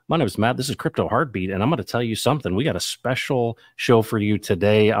My name is Matt. This is Crypto Heartbeat, and I'm going to tell you something. We got a special show for you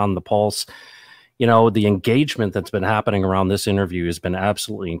today on the Pulse. You know, the engagement that's been happening around this interview has been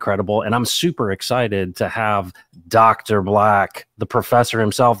absolutely incredible, and I'm super excited to have Dr. Black, the professor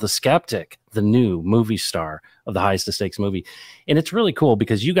himself, the skeptic, the new movie star of the Highest of Stakes movie. And it's really cool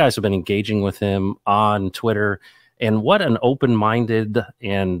because you guys have been engaging with him on Twitter, and what an open-minded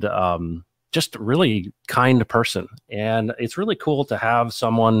and just really kind person. And it's really cool to have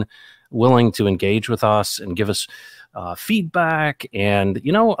someone willing to engage with us and give us feedback. And,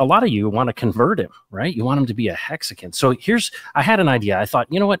 you know, a lot of you want to convert him, right? You want him to be a hexagon. So I had an idea. I thought,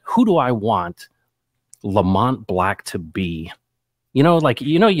 you know what, who do I want Lamont Black to be? You know, like,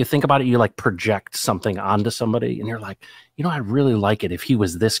 you know, you think about it, you like project something onto somebody and you're like, you know, I'd really like it if he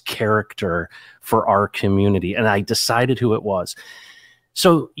was this character for our community. And I decided who it was.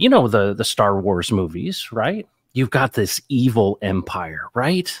 So, you know, the Star Wars movies, right? You've got this evil empire,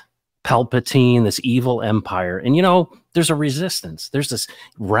 right? Palpatine, this evil empire. And, you know, there's a resistance. There's this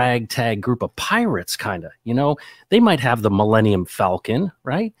ragtag group of pirates, kind of, you know, they might have the Millennium Falcon,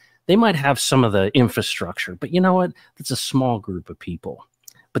 right? They might have some of the infrastructure, but you know what? It's a small group of people.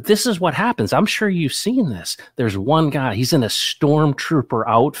 But this is what happens. I'm sure you've seen this. There's one guy, he's in a stormtrooper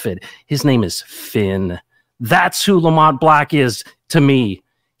outfit. His name is Finn. That's who Lamont Black is to me.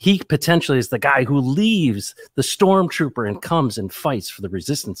 He potentially is the guy who leaves the stormtrooper and comes and fights for the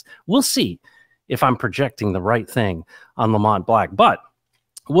resistance. We'll see if I'm projecting the right thing on Lamont Black, but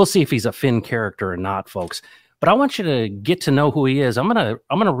we'll see if he's a Finn character or not, folks. But I want you to get to know who he is. I'm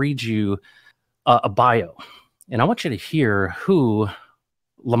gonna read you a bio, and I want you to hear who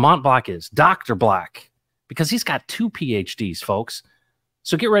Lamont Black is, Dr. Black, because he's got 2 PhDs, folks.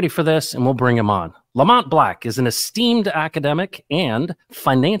 So get ready for this, and we'll bring him on. Lamont Black is an esteemed academic and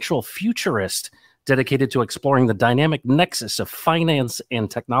financial futurist dedicated to exploring the dynamic nexus of finance and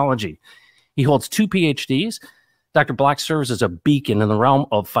technology. He holds 2 PhDs. Dr. Black serves as a beacon in the realm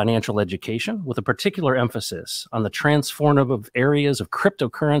of financial education, with a particular emphasis on the transformative areas of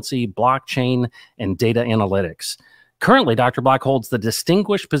cryptocurrency, blockchain, and data analytics. Currently, Dr. Black holds the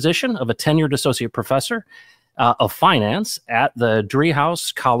distinguished position of a tenured associate professor of finance at the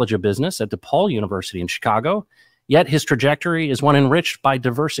Driehaus College of Business at DePaul University in Chicago. Yet his trajectory is one enriched by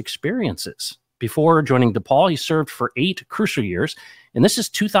diverse experiences. Before joining DePaul, he served for 8 crucial years, and this is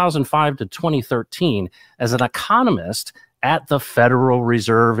 2005 to 2013, as an economist at the Federal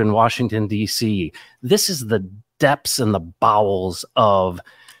Reserve in Washington, D.C. This is the depths and the bowels of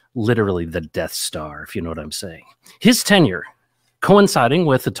literally the Death Star, if you know what I'm saying. His tenure, coinciding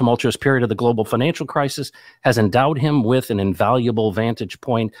with the tumultuous period of the global financial crisis, has endowed him with an invaluable vantage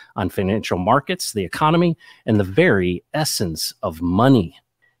point on financial markets, the economy, and the very essence of money.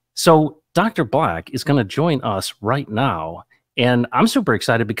 So Dr. Black is going to join us right now, and I'm super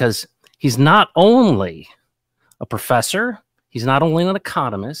excited because he's not only a professor, he's not only an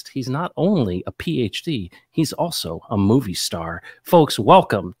economist, he's not only a PhD, he's also a movie star. Folks,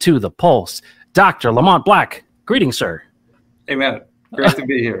 welcome to The Pulse, Dr. Lamont Black. Greetings, sir. Hey, Matt. Great to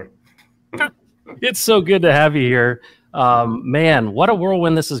be here. It's so good to have you here. Man, what a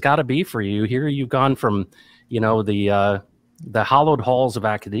whirlwind this has got to be for you. Here you've gone from, you know, the hallowed halls of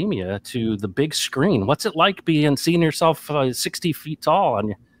academia to the big screen. What's it like seeing yourself 60 feet tall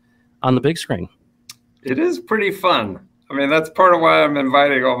on the big screen? It is pretty fun. I mean, that's part of why I'm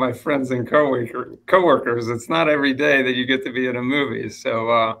inviting all my friends and coworkers. It's not every day that you get to be in a movie.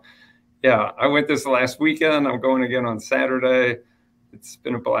 So, yeah, I went this last weekend. I'm going again on Saturday. It's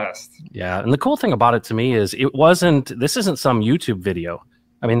been a blast. Yeah, and the cool thing about it to me is this isn't some YouTube video.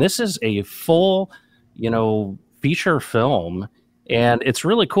 I mean, this is a full, you know, feature film, and it's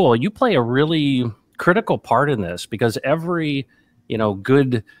really cool. You play a really critical part in this because every, you know,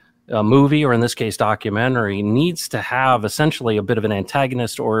 good movie, or in this case documentary, needs to have essentially a bit of an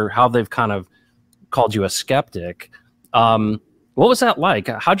antagonist, or how they've kind of called you a skeptic. What was that like?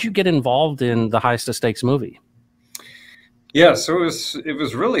 How'd you get involved in the Highest of Stakes movie? Yeah, so it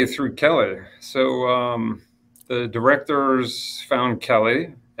was really through Kelly. So the directors found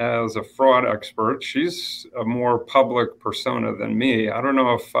Kelly as a fraud expert. She's a more public persona than me. I don't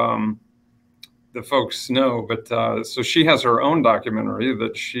know if the folks know, but so she has her own documentary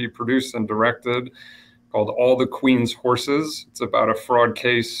that she produced and directed called All the Queen's Horses. It's about a fraud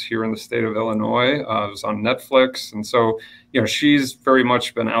case here in the state of Illinois. It was on Netflix. And so, you know, she's very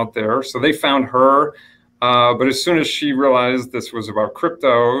much been out there. So they found her. But as soon as she realized this was about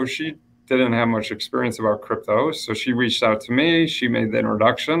crypto, she didn't have much experience about crypto. So she reached out to me. She made the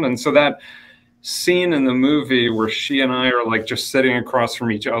introduction. And so that scene in the movie where she and I are like just sitting across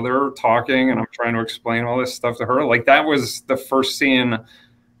from each other talking, and I'm trying to explain all this stuff to her, like that was the first scene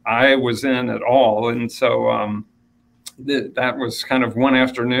I was in at all. And so that was kind of one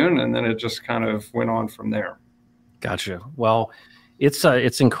afternoon, and then it just kind of went on from there. Gotcha. Well,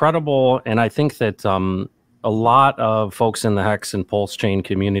 it's incredible, and I think that a lot of folks in the Hex and Pulse Chain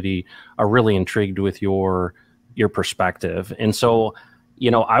community are really intrigued with your perspective. And so,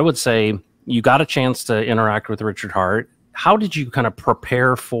 I would say you got a chance to interact with Richard Hart. How did you kind of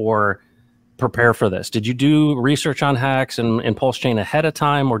prepare for this? Did you do research on Hex and Pulse Chain ahead of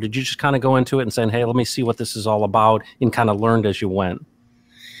time, or did you just kind of go into it and saying, hey, let me see what this is all about, and kind of learned as you went?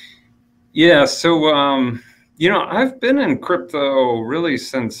 Yeah. So, I've been in crypto really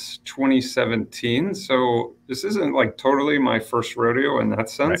since 2017. So this isn't like totally my first rodeo in that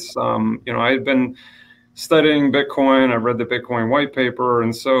sense. Right. I had been studying Bitcoin. I read the Bitcoin white paper.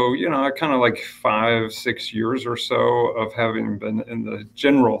 And so, I kind of like 5-6 years or so of having been in the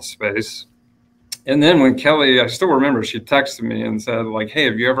general space. And then when Kelly, I still remember, she texted me and said like, hey,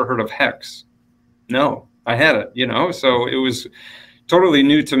 have you ever heard of Hex? No, I hadn't, so it was totally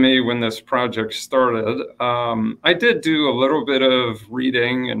new to me when this project started. I did do a little bit of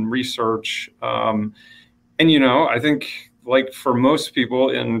reading and research. And, I think like for most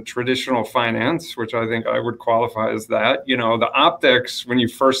people in traditional finance, which I think I would qualify as that, the optics, when you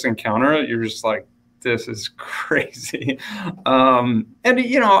first encounter it, you're just like, this is crazy. And,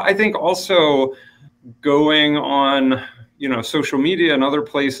 I think also going on, social media and other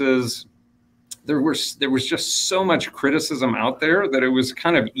places, there was just so much criticism out there that it was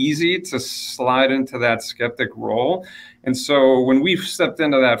kind of easy to slide into that skeptic role. And so when we stepped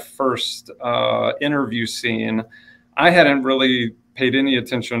into that first interview scene, I hadn't really paid any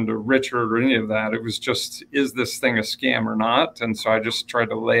attention to Richard or any of that. It was just, is this thing a scam or not? And so I just tried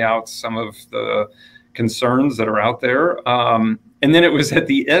to lay out some of the concerns that are out there. And then it was at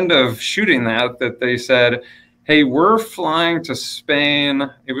the end of shooting that they said, hey, we're flying to Spain.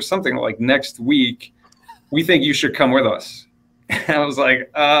 It was something like next week. We think you should come with us. And I was like,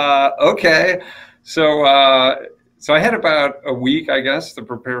 okay. So I had about a week, I guess, to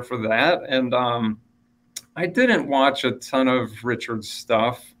prepare for that. And I didn't watch a ton of Richard's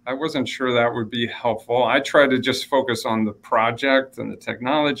stuff. I wasn't sure that would be helpful. I tried to just focus on the project and the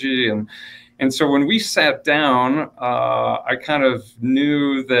technology. And so when we sat down, I kind of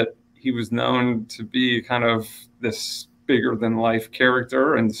knew that he was known to be kind of this bigger than life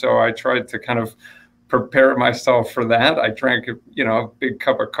character. And so I tried to kind of prepare myself for that. I drank, a big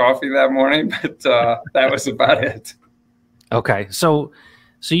cup of coffee that morning, but that was about it. Okay. So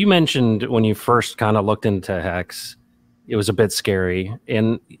you mentioned when you first kind of looked into Hex, it was a bit scary.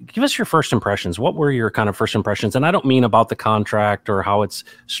 And give us your first impressions. What were your kind of first impressions? And I don't mean about the contract or how it's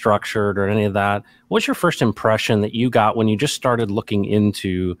structured or any of that. What's your first impression that you got when you just started looking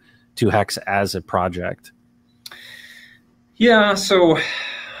into Hex as a project? Yeah, so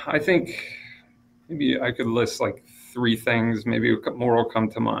I think maybe I could list like 3 things, maybe more will come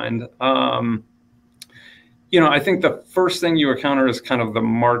to mind. I think the first thing you encounter is kind of the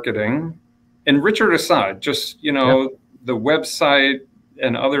marketing. And Richard aside, just, the website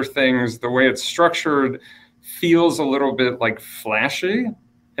and other things, the way it's structured feels a little bit like flashy.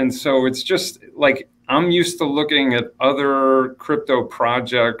 And so it's just like, I'm used to looking at other crypto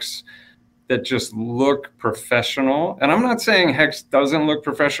projects that just look professional. And I'm not saying Hex doesn't look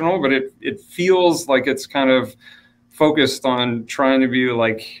professional, but it feels like it's kind of focused on trying to be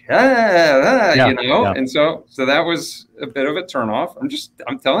like, Yeah. And so that was a bit of a turnoff.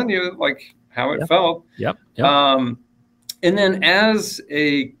 I'm telling you like how it felt. Yep. And then as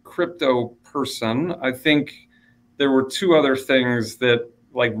a crypto person, I think there were 2 other things that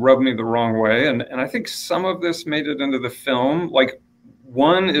like rubbed me the wrong way. And I think some of this made it into the film. Like,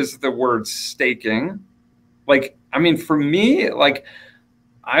 one is the word staking. Like, I mean, for me, like,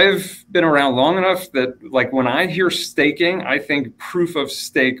 I've been around long enough that like when I hear staking, I think proof of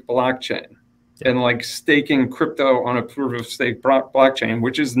stake blockchain and like staking crypto on a proof of stake blockchain,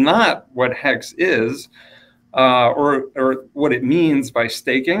 which is not what Hex is or what it means by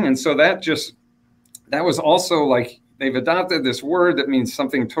staking. And so that was also like, they've adopted this word that means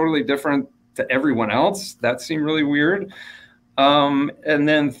something totally different to everyone else. That seemed really weird. And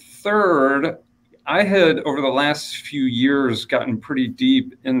then third, I had over the last few years gotten pretty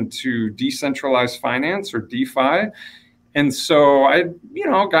deep into decentralized finance or DeFi. And so I'd,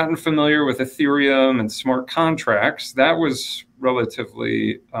 gotten familiar with Ethereum and smart contracts. That was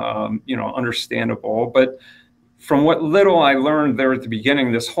relatively, understandable. But from what little I learned there at the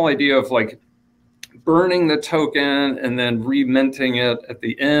beginning, this whole idea of like burning the token and then reminting it at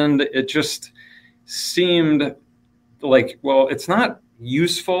the end, it just seemed like, well, it's not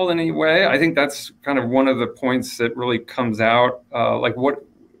useful in any way. I think that's kind of one of the points that really comes out. Like, what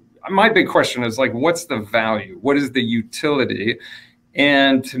my big question is like, what's the value? What is the utility?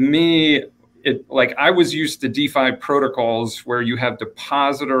 And to me, I was used to DeFi protocols where you have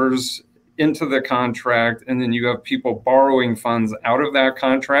depositors into the contract, and then you have people borrowing funds out of that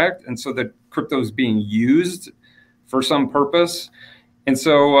contract. And so the crypto is being used for some purpose. And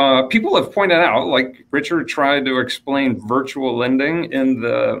so people have pointed out, like Richard tried to explain virtual lending in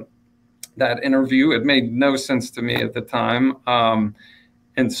that interview. It made no sense to me at the time.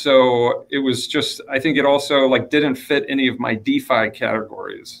 And so it was just, I think it also like didn't fit any of my DeFi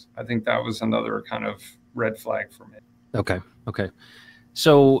categories. I think that was another kind of red flag for me. Okay.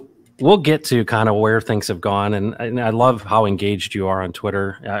 So we'll get to kind of where things have gone. And I love how engaged you are on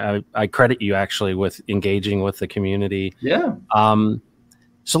Twitter. I credit you actually with engaging with the community. Yeah.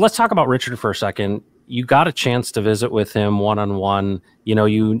 So let's talk about Richard for a second. You got a chance to visit with him one-on-one. You know,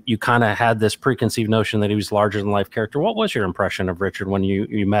 you kind of had this preconceived notion that he was larger than life character. What was your impression of Richard when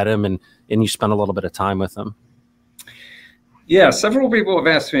you met him and you spent a little bit of time with him? Yeah, several people have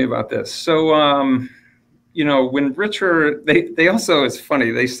asked me about this. So, you know, when Richard, they also, it's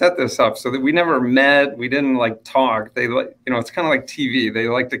funny, they set this up so that we never met. We didn't like talk. They like, you know, it's kind of like TV. They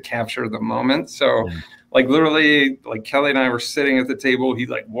like to capture the moment. So like literally, like Kelly and I were sitting at the table. He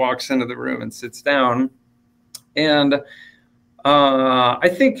like walks into the room and sits down. And I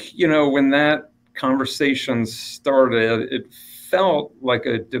think, you know, when that conversation started, it felt like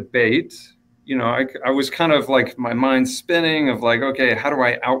a debate. You know, I was kind of like my mind spinning of like, okay, how do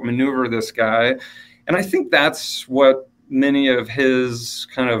I outmaneuver this guy? And I think that's what many of his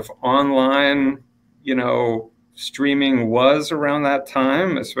kind of online, you know, streaming was around that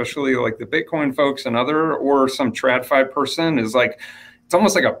time, especially like the Bitcoin folks and or some TradFi person is like, it's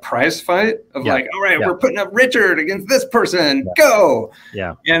almost like a prize fight of like, all right, we're putting up Richard against this person, go.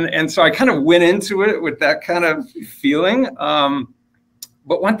 Yeah. And so I kind of went into it with that kind of feeling.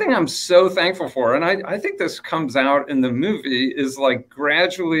 But one thing I'm so thankful for, and I think this comes out in the movie, is like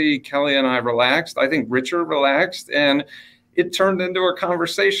gradually Kelly and I relaxed. I think Richard relaxed, and it turned into a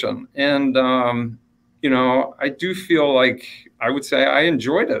conversation. And, you know, I do feel like I would say I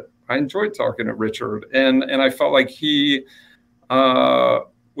enjoyed it. I enjoyed talking to Richard, and I felt like he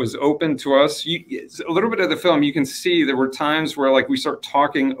was open to us. A little bit of the film, you can see there were times where like we start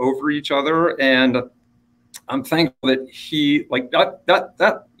talking over each other, and I'm thankful that he like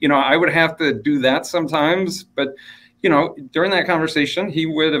that, you know, I would have to do that sometimes, but you know, during that conversation, he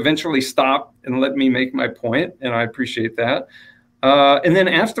would eventually stop and let me make my point, and I appreciate that. And then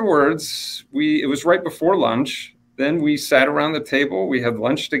afterwards, it was right before lunch. Then we sat around the table, we had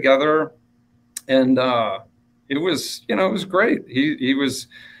lunch together, and it was, you know, it was great. He was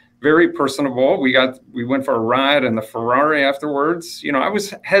very personable. We went for a ride in the Ferrari afterwards. You know, I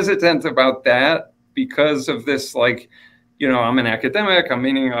was hesitant about that because of this, like, you know, I'm an academic,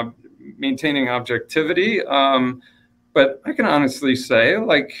 I'm maintaining objectivity. But I can honestly say,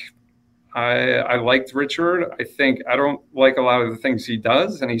 like, I liked Richard. I think I don't like a lot of the things he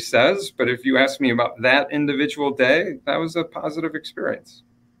does and he says, but if you ask me about that individual day, that was a positive experience.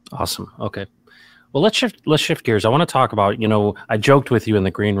 Awesome. Okay. Well, let's shift gears. I want to talk about, you know, I joked with you in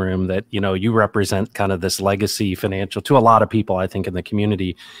the green room that, you know, you represent kind of this legacy financial to a lot of people, I think, in the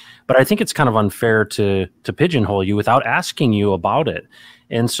community. But I think it's kind of unfair to pigeonhole you without asking you about it.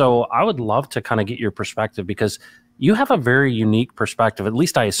 And so I would love to kind of get your perspective, because you have a very unique perspective, at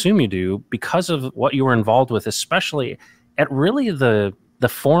least I assume you do, because of what you were involved with, especially at really the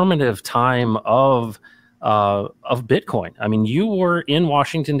formative time of Bitcoin. I mean, you were in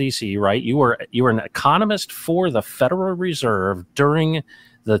Washington, D.C., right? You were an economist for the Federal Reserve during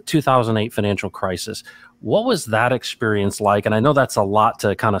the 2008 financial crisis. What was that experience like? And I know that's a lot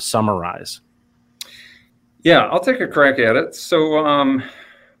to kind of summarize. Yeah, I'll take a crack at it.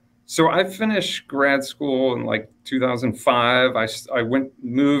 So I finished grad school in like 2005. I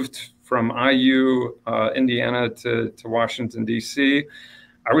moved from IU, Indiana to Washington, D.C.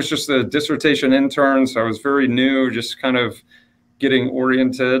 I was just a dissertation intern, so I was very new, just kind of getting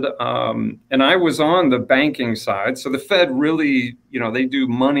oriented. And I was on the banking side. So the Fed really, you know, they do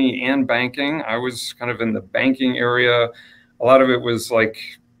money and banking. I was kind of in the banking area. A lot of it was like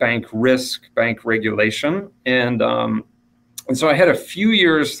bank risk, bank regulation. And so I had a few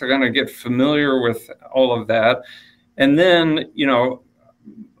years to kind of get familiar with all of that. And then, you know,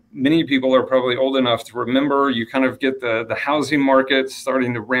 many people are probably old enough to remember, you kind of get the housing market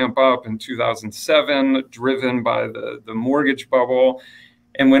starting to ramp up in 2007, driven by the mortgage bubble.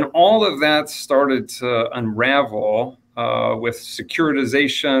 And when all of that started to unravel with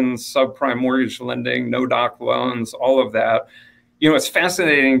securitization, subprime mortgage lending, no-doc loans, all of that, you know, it's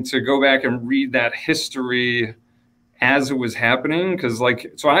fascinating to go back and read that history as it was happening. Because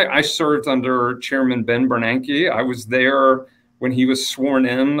like, so I served under Chairman Ben Bernanke. I was there when he was sworn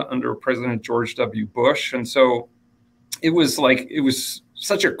in under President George W. Bush. And so it was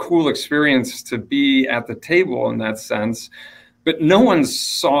such a cool experience to be at the table in that sense. But no one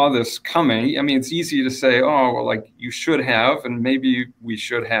saw this coming. I mean, it's easy to say, oh, well, like you should have, and maybe we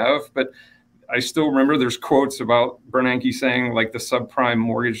should have. But I still remember there's quotes about Bernanke saying like the subprime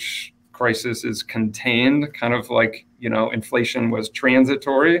mortgage crisis is contained, kind of like, you know, inflation was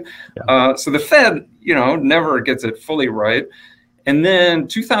transitory. Yeah. So the Fed, you know, never gets it fully right. And then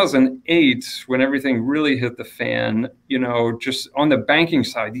 2008, when everything really hit the fan, you know, just on the banking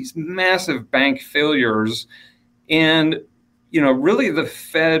side, these massive bank failures, and you know, really the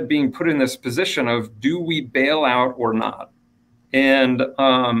Fed being put in this position of, do we bail out or not? And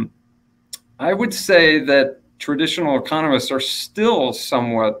I would say that traditional economists are still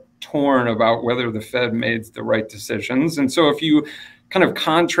somewhat torn about whether the Fed made the right decisions. And so if you kind of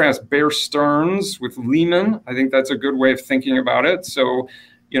contrast Bear Stearns with Lehman, I think that's a good way of thinking about it. So,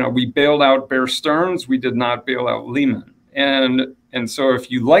 you know, we bailed out Bear Stearns, we did not bail out Lehman. And so if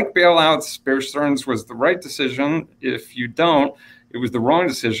you like bailouts, Bear Stearns was the right decision. If you don't, it was the wrong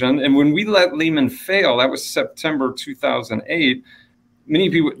decision. And when we let Lehman fail, that was September 2008, many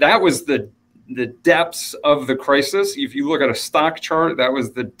people, that was the depths of the crisis. If you look at a stock chart, that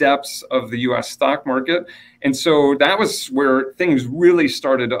was the depths of the US stock market. And so that was where things really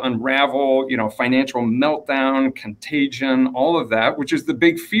started to unravel, you know, financial meltdown, contagion, all of that, which is the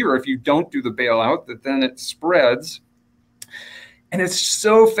big fear if you don't do the bailout, that then it spreads. And it's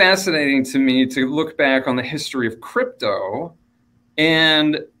so fascinating to me to look back on the history of crypto.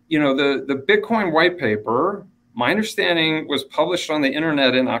 And, you know, the Bitcoin white paper, my understanding, was published on the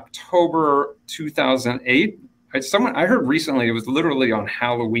internet in October 2008. I heard recently it was literally on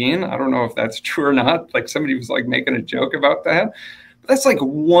Halloween. I don't know if that's true or not. Like somebody was like making a joke about that. But that's like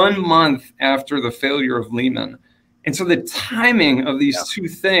 1 month after the failure of Lehman. And so the timing of these two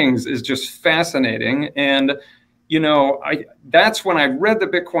things is just fascinating. And you know, that's when I read the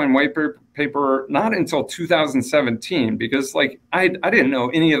Bitcoin white paper, not until 2017, because like I didn't know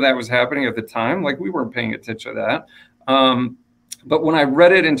any of that was happening at the time. Like we weren't paying attention to that. But when I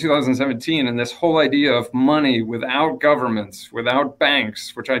read it in 2017, and this whole idea of money without governments, without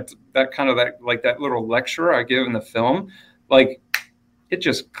banks, which that little lecture I give in the film, like it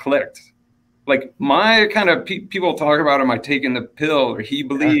just clicked. Like my kind of people talk about, am I taking the pill, or he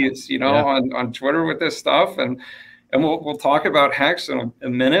believes, you know, on Twitter with this stuff. And we'll talk about hacks in a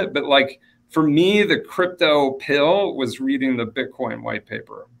minute. But like for me, the crypto pill was reading the Bitcoin white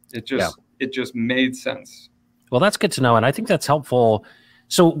paper. It just made sense. Well, that's good to know. And I think that's helpful.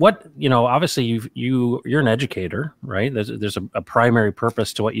 So what, you know, obviously you're an educator, right? There's a primary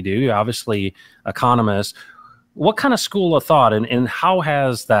purpose to what you do. You're obviously economist. What kind of school of thought and how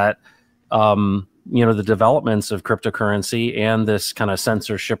has that, you know, the developments of cryptocurrency and this kind of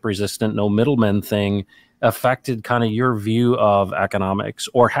censorship resistant, no middlemen thing affected kind of your view of economics,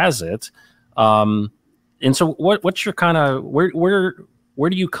 or has it? And so what's your kind of, where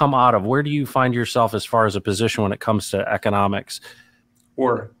do you come out of? Where do you find yourself as far as a position when it comes to economics?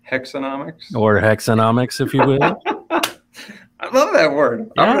 Or hexonomics? Or hexonomics, if you will. I love that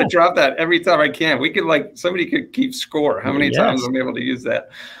word. Yeah. I'm going to drop that every time I can. We could somebody could keep score. How many times I'm able to use that?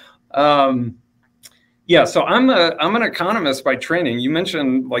 Yeah, so I'm an economist by training. You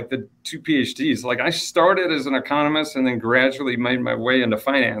mentioned like the 2 PhDs. Like I started as an economist and then gradually made my way into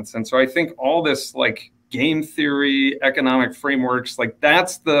finance. And so I think all this like game theory, economic frameworks, like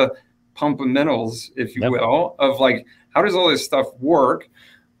that's the fundamentals, if you will, of like, how does all this stuff work?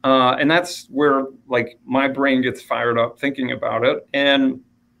 And that's where like my brain gets fired up thinking about it. And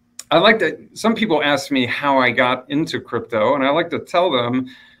I like that some people ask me how I got into crypto, and I like to tell them,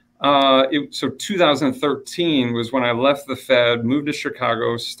 so 2013 was when I left the Fed, moved to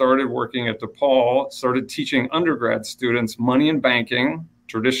Chicago, started working at DePaul, started teaching undergrad students money and banking,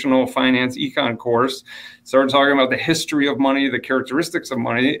 traditional finance econ course, started talking about the history of money, the characteristics of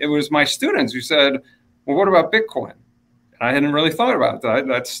money. It was my students who said, well, what about Bitcoin? I hadn't really thought about that.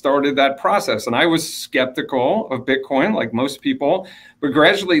 That started that process. And I was skeptical of Bitcoin, like most people, but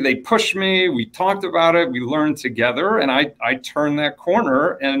gradually they pushed me. We talked about it. We learned together. And I turned that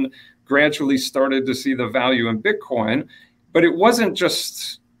corner and gradually started to see the value in Bitcoin. But it wasn't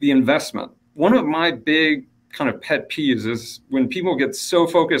just the investment. One of my big kind of pet peeves is when people get so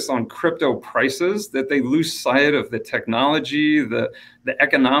focused on crypto prices that they lose sight of the technology, the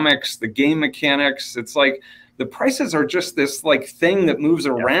economics, the game mechanics. It's like, the prices are just this like thing that moves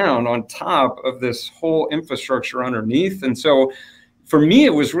around on top of this whole infrastructure underneath. And so for me, it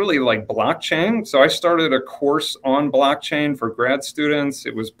was really like blockchain. So I started a course on blockchain for grad students.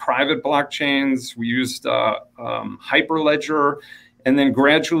 It was private blockchains. We used Hyperledger. And then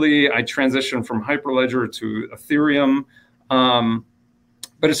gradually I transitioned from Hyperledger to Ethereum.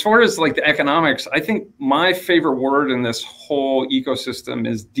 But as far as like the economics, I think my favorite word in this whole ecosystem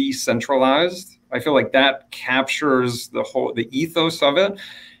is decentralized. I feel like that captures the ethos of it.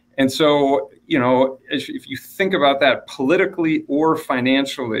 And so, you know, if you think about that politically or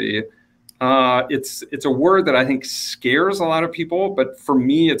financially, it's a word that I think scares a lot of people, but for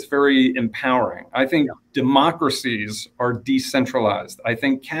me, it's very empowering. I think democracies are decentralized. I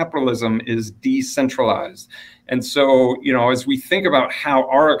think capitalism is decentralized. And so, you know, as we think about how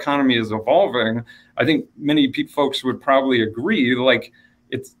our economy is evolving, I think many folks would probably agree, like,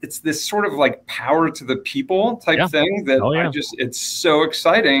 it's this sort of like power to the people type thing that it's so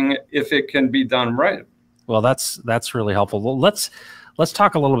exciting if it can be done right. Well, that's really helpful. Well, let's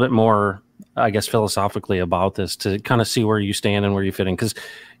talk a little bit more, I guess, philosophically about this to kind of see where you stand and where you fit in. Because,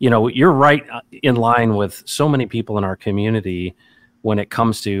 you know, you're right in line with so many people in our community when it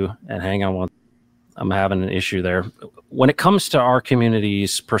comes to, and hang on one, I'm having an issue there. When it comes to our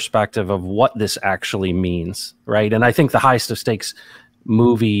community's perspective of what this actually means, right? And I think the highest of stakes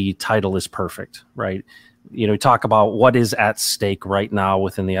movie title is perfect, right? You know, talk about what is at stake right now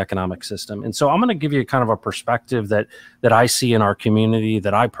within the economic system. And so I'm going to give you kind of a perspective that I see in our community,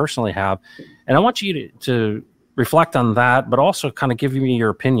 that I personally have. And I want you to reflect on that, but also kind of give me your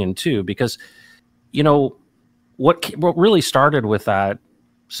opinion too, because, you know, what really started with that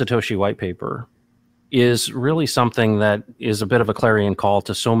Satoshi white paper is really something that is a bit of a clarion call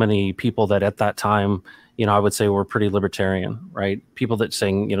to so many people that at that time, you know, I would say were pretty libertarian, right? People that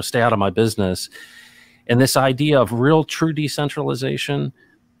saying, you know, stay out of my business. And this idea of real true decentralization,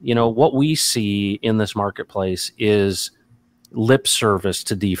 you know, what we see in this marketplace is lip service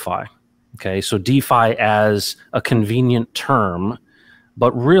to DeFi. Okay, so DeFi as a convenient term,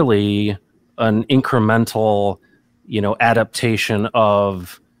 but really an incremental, you know, adaptation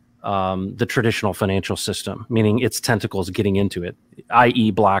of the traditional financial system, meaning its tentacles getting into it, i.e.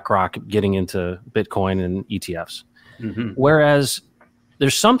 BlackRock getting into Bitcoin and ETFs. Mm-hmm. Whereas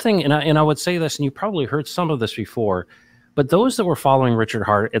there's something, and I would say this, and you probably heard some of this before, but those that were following Richard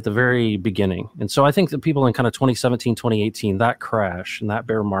Hart at the very beginning, and so I think the people in kind of 2017, 2018, that crash and that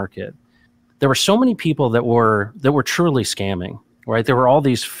bear market, there were so many people that were truly scamming, right? There were all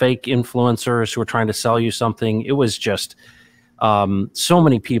these fake influencers who were trying to sell you something. It was just so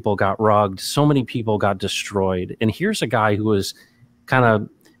many people got rugged, so many people got destroyed. And here's a guy who was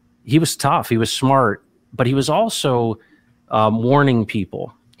he was tough, he was smart, but he was also warning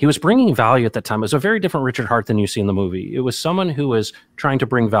people. He was bringing value at that time. It was a very different Richard Hart than you see in the movie. It was someone who was trying to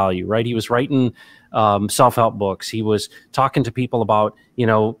bring value, right? He was writing self-help books. He was talking to people about, you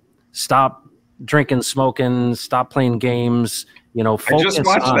know, stop drinking, smoking, stop playing games, you know, focus. I just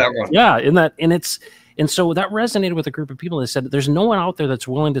watched that one. Yeah, and so that resonated with a group of people that said, there's no one out there that's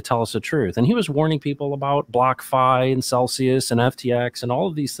willing to tell us the truth. And he was warning people about BlockFi and Celsius and FTX and all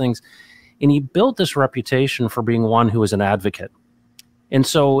of these things. And he built this reputation for being one who is an advocate. And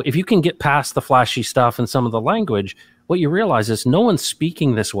so if you can get past the flashy stuff and some of the language, what you realize is no one's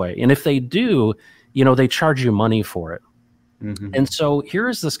speaking this way. And if they do, you know, they charge you money for it. Mm-hmm. And so here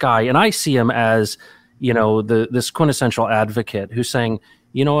is this guy, and I see him as, you know, this quintessential advocate who's saying,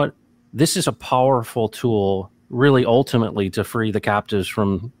 you know what, this is a powerful tool, really ultimately to free the captives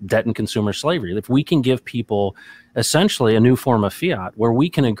from debt and consumer slavery. If we can give people essentially a new form of fiat where we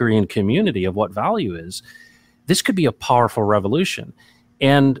can agree in community of what value is, this could be a powerful revolution.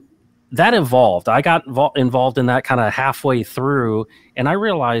 And that evolved. I got involved in that kind of halfway through, and I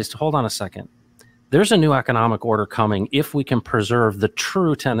realized, hold on a second, there's a new economic order coming if we can preserve the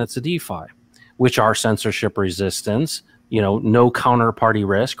true tenets of DeFi, which are censorship resistance, you know, no counterparty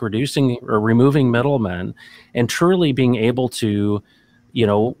risk, reducing or removing middlemen, and truly being able to, you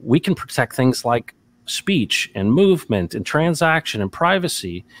know, we can protect things like speech and movement and transaction and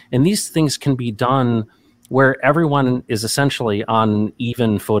privacy. And these things can be done where everyone is essentially on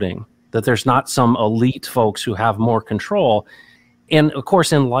even footing, that there's not some elite folks who have more control. And of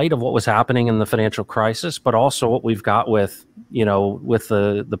course, in light of what was happening in the financial crisis, but also what we've got with, you know, with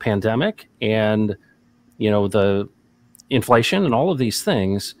the pandemic and, you know, the inflation and all of these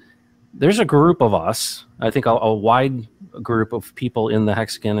things, there's a group of us, I think a wide group of people in the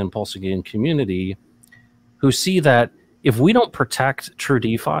Hexagon and Pulsagene community who see that if we don't protect true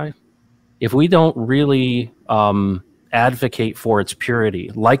DeFi, if we don't really advocate for its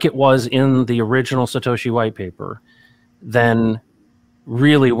purity, like it was in the original Satoshi white paper, then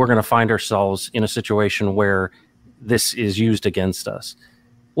really we're going to find ourselves in a situation where this is used against us.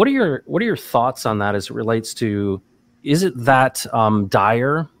 What are your thoughts on that as it relates to, is it that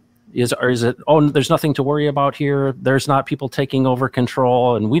dire? Or is it, oh, there's nothing to worry about here, there's not people taking over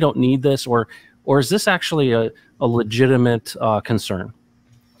control and we don't need this? Or is this actually a legitimate concern?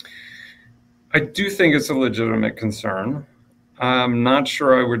 I do think it's a legitimate concern. I'm not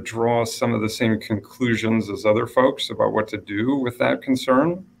sure I would draw some of the same conclusions as other folks about what to do with that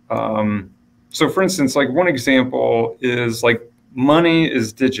concern. So for instance, like one example is like money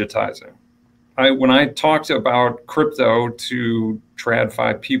is digitizing. When I talked about crypto to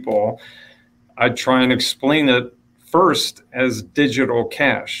TradFi people, I try and explain it first as digital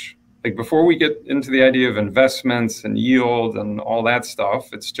cash. Like before we get into the idea of investments and yield and all that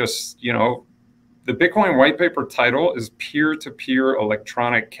stuff, it's just, you know, the Bitcoin white paper title is peer-to-peer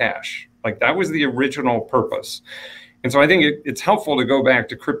electronic cash. Like that was the original purpose. And so I think it's helpful to go back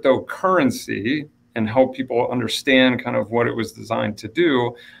to cryptocurrency and help people understand kind of what it was designed to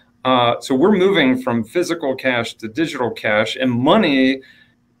do. So we're moving from physical cash to digital cash, and money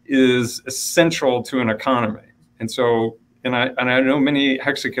is essential to an economy. And so, and I know many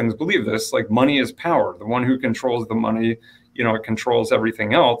Hexicans believe this, like money is power. The one who controls the money, you know, it controls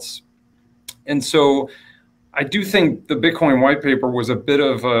everything else. And so I do think the Bitcoin white paper was a bit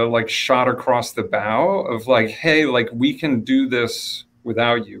of a like shot across the bow of like, hey, like we can do this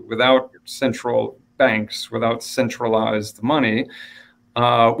without you, without central banks, without centralized money.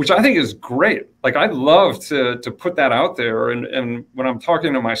 Which I think is great. Like I'd love to put that out there. And when I'm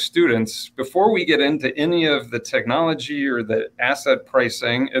talking to my students, before we get into any of the technology or the asset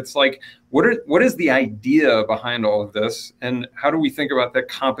pricing, it's like, what is the idea behind all of this? And how do we think about that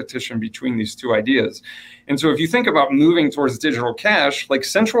competition between these two ideas? And so if you think about moving towards digital cash, like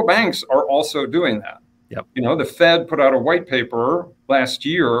central banks are also doing that. Yep. You know, the Fed put out a white paper last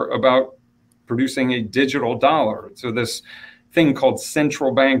year about producing a digital dollar. So this thing called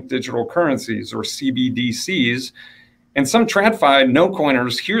central bank digital currencies, or CBDCs. And some TradFi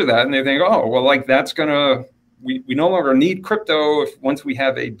no-coiners hear that and they think, oh, well, like that's gonna, we no longer need crypto once we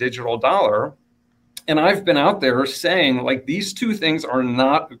have a digital dollar. And I've been out there saying like these two things are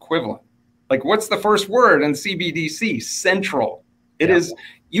not equivalent. Like what's the first word in CBDC? Central. It is,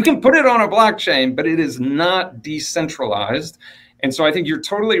 you can put it on a blockchain, but it is not decentralized. And so I think you're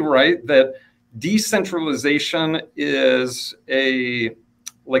totally right that decentralization is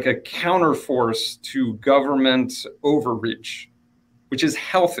like a counterforce to government overreach, which is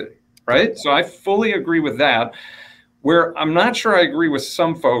healthy, right? So I fully agree with that. Where I'm not sure I agree with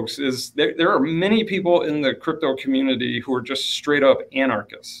some folks is there are many people in the crypto community who are just straight up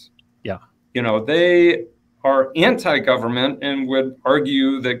anarchists. Yeah. You know, they are anti-government and would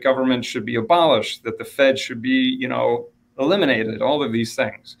argue that government should be abolished, that the Fed should be, you know, eliminated, all of these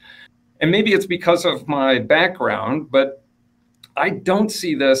things. And maybe it's because of my background, but I don't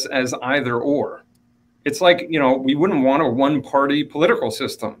see this as either or. It's like, you know, we wouldn't want a one-party political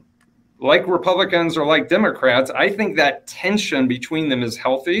system. Like Republicans or like Democrats, I think that tension between them is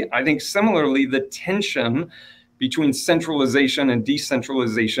healthy. I think similarly, the tension between centralization and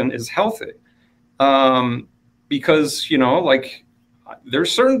decentralization is healthy. Because, you know, like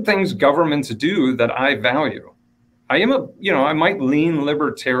there's certain things governments do that I value. I am you know, I might lean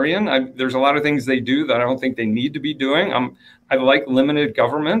libertarian. There's a lot of things they do that I don't think they need to be doing. I like limited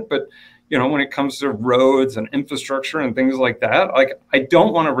government, but you know, when it comes to roads and infrastructure and things like that, like I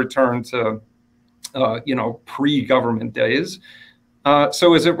don't want to return to, you know, pre-government days.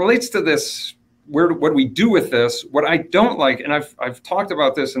 So as it relates to this, what do we do with this? What I don't like, and I've talked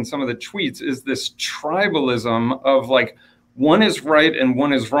about this in some of the tweets, is this tribalism of like, one is right and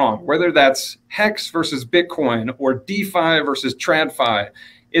one is wrong, whether that's Hex versus Bitcoin or DeFi versus TradFi.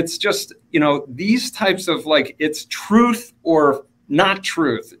 It's just, you know, these types of like, it's truth or not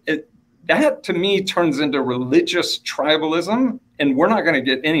truth. That to me turns into religious tribalism, and we're not going to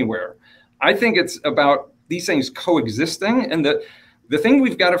get anywhere. I think it's about these things coexisting. And the thing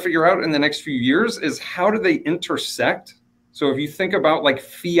we've got to figure out in the next few years is how do they intersect? So if you think about like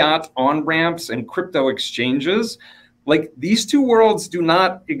fiat on-ramps and crypto exchanges, like these two worlds do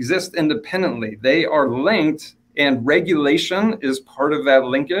not exist independently. They are linked, and regulation is part of that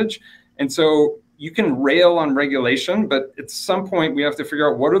linkage. And so you can rail on regulation, but at some point we have to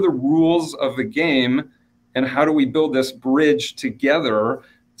figure out what are the rules of the game and how do we build this bridge together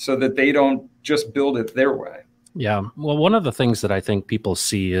so that they don't just build it their way. Yeah. Well, one of the things that I think people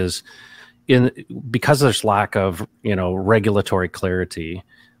see is because there's lack of, you know, regulatory clarity,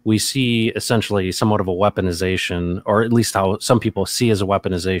 we see essentially somewhat of a weaponization, or at least how some people see as a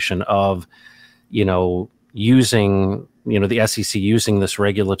weaponization of, you know, using, you know, the SEC using this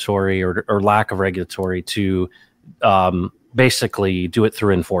regulatory or lack of regulatory to basically do it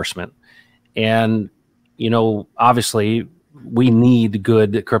through enforcement. And, obviously we need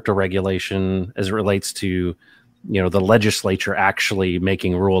good crypto regulation as it relates to, the legislature actually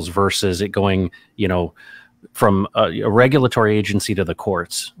making rules versus it going, from a regulatory agency to the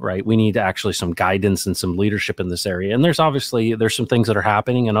courts, right? We need actually some guidance and some leadership in this area. And there's some things that are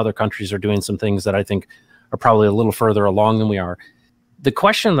happening, and other countries are doing some things that I think are probably a little further along than we are. The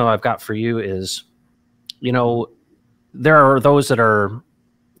question, though, I've got for you is, there are those that are,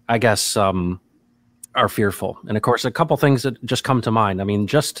 I guess, are fearful. And of course, a couple things that just come to mind. I mean,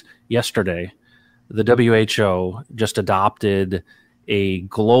 just yesterday, the WHO just adopted a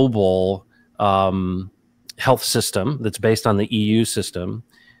global health system that's based on the EU system,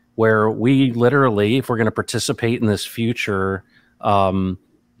 where we literally, if we're going to participate in this future of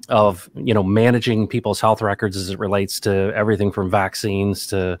managing people's health records as it relates to everything from vaccines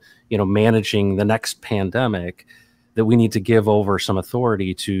to managing the next pandemic, that we need to give over some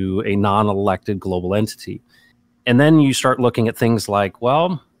authority to a non-elected global entity. And then you start looking at things like,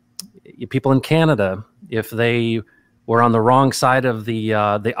 well, people in Canada, if they were on the wrong side of the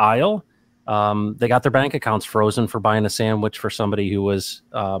aisle, they got their bank accounts frozen for buying a sandwich for somebody who was,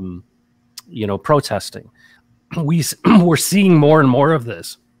 protesting. We're seeing more and more of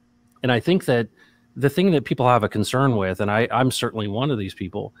this. And I think that the thing that people have a concern with, and I'm certainly one of these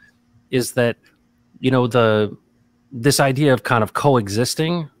people, is that, this idea of kind of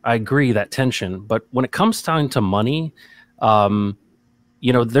coexisting, I agree, that tension. But when it comes down to money, we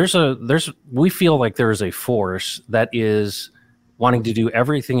feel like there's a force that is wanting to do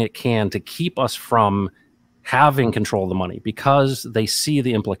everything it can to keep us from having control of the money, because they see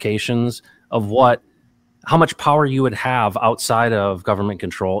the implications of how much power you would have outside of government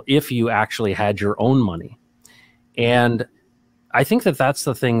control if you actually had your own money. And I think that that's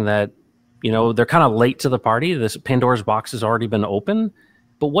the thing that, they're kind of late to the party. This Pandora's box has already been open.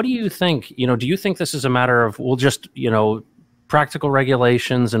 But what do you think? Do you think this is a matter of, we'll just, practical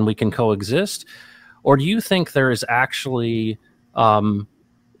regulations and we can coexist? Or do you think there is actually,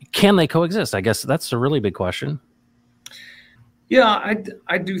 can they coexist? I guess that's a really big question. Yeah,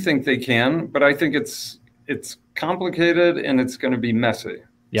 I do think they can, but I think it's complicated and it's going to be messy.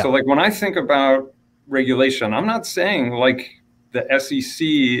 Yeah. So like when I think about regulation, I'm not saying like the SEC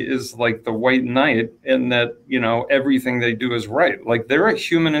is like the white knight and that, everything they do is right. Like they're a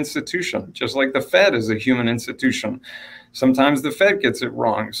human institution, just like the Fed is a human institution. Sometimes the Fed gets it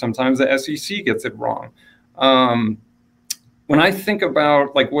wrong. Sometimes the SEC gets it wrong. When I think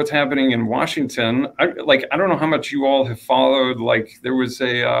about like what's happening in Washington, I don't know how much you all have followed. Like there was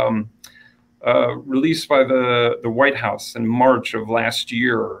a release by the White House in March of last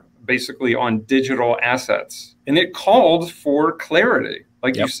year, basically on digital assets. And it called for clarity.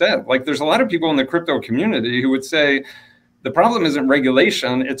 Like you said, like there's a lot of people in the crypto community who would say the problem isn't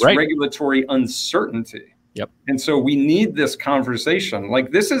regulation, it's regulatory uncertainty. Yep. And so we need this conversation. Like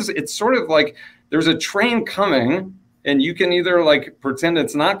it's sort of like there's a train coming and you can either like pretend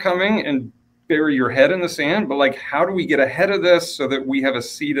it's not coming and bury your head in the sand, but like, how do we get ahead of this so that we have a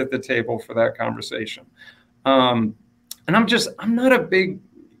seat at the table for that conversation? And I'm not a big,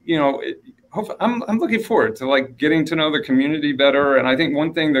 I'm looking forward to like getting to know the community better. And I think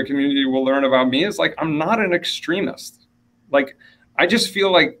one thing the community will learn about me is like, I'm not an extremist. Like, I just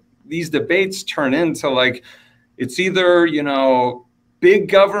feel like these debates turn into like, it's either, big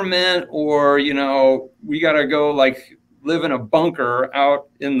government or, we got to go like live in a bunker out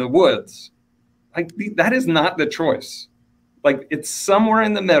in the woods. Like that is not the choice. Like it's somewhere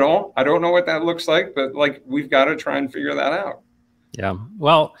in the middle. I don't know what that looks like, but like, we've got to try and figure that out. Yeah.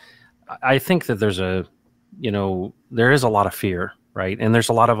 Well, I think that there is a lot of fear, right? And there's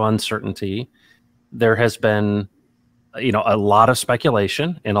a lot of uncertainty. There has been, a lot of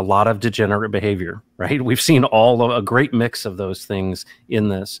speculation and a lot of degenerate behavior, right? We've seen a great mix of those things in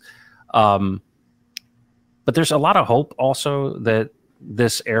this. But there's a lot of hope also that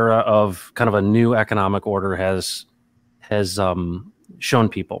this era of kind of a new economic order has shown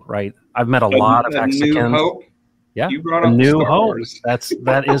people, right? I've met a lot of Mexicans. New hope? Yeah, you brought up new Star hope. Wars.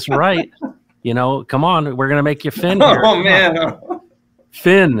 That is right. Come on, we're gonna make you Finn here. Oh man,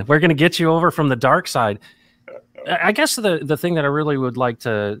 Finn, we're gonna get you over from the dark side. I guess the thing that I really would like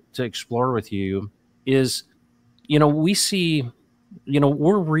to explore with you is, we see,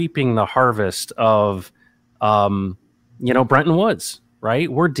 we're reaping the harvest of, Bretton Woods,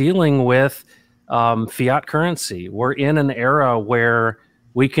 right? We're dealing with fiat currency. We're in an era where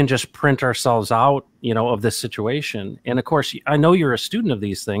we can just print ourselves out, of this situation. And of course, I know you're a student of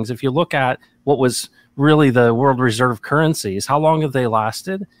these things. If you look at what was really the world reserve currencies, how long have they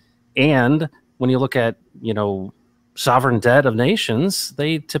lasted? And when you look at, sovereign debt of nations,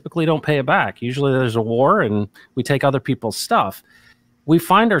 they typically don't pay it back. Usually there's a war and we take other people's stuff. We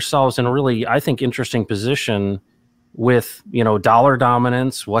find ourselves in a really, I think, interesting position with, dollar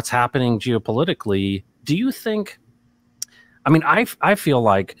dominance, what's happening geopolitically. Do you think, I feel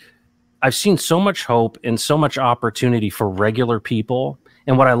like I've seen so much hope and so much opportunity for regular people.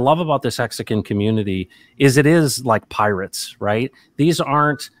 And what I love about this Mexican community is it is like pirates, right? These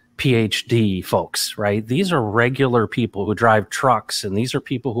aren't PhD folks, right? These are regular people who drive trucks, and these are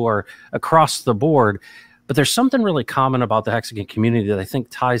people who are across the board. But there's something really common about the Mexican community that I think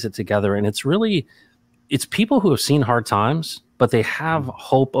ties it together. And it's people who have seen hard times, but they have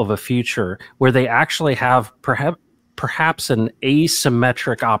hope of a future where they actually have perhaps an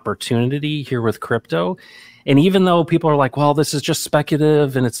asymmetric opportunity here with crypto. And even though people are like, well, this is just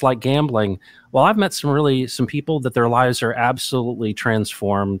speculative and it's like gambling. Well, I've met some people that their lives are absolutely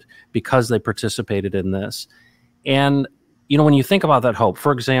transformed because they participated in this. And, when you think about that hope,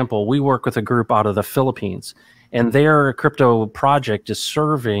 for example, we work with a group out of the Philippines, and their crypto project is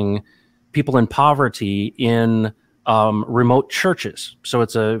serving people in poverty in remote churches. So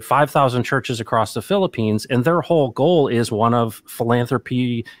it's 5,000 churches across the Philippines, and their whole goal is one of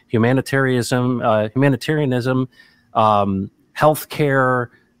philanthropy, humanitarianism, healthcare,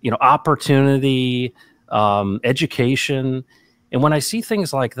 opportunity, education. And when I see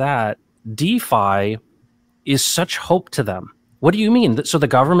things like that, DeFi is such hope to them. What do you mean? So the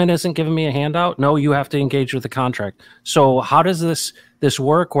government isn't giving me a handout? No, you have to engage with the contract. So how does this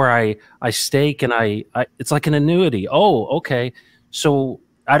work where I stake and I it's like an annuity? Oh, okay. So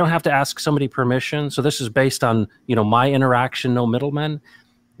I don't have to ask somebody permission. So this is based on, my interaction, no middlemen.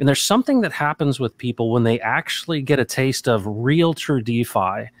 And there's something that happens with people when they actually get a taste of real true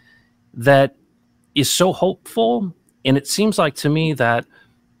DeFi that is so hopeful. And it seems like to me that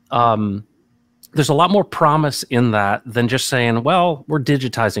there's a lot more promise in that than just saying, well, we're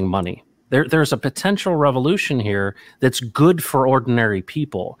digitizing money. There's a potential revolution here that's good for ordinary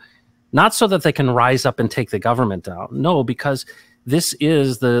people, not so that they can rise up and take the government down. No, because this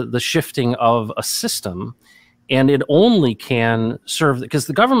is the shifting of a system, and it only can serve, because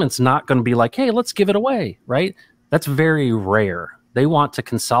the government's not going to be like, hey, let's give it away, right? That's very rare. They want to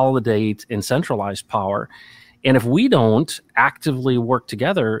consolidate and centralize power. And if we don't actively work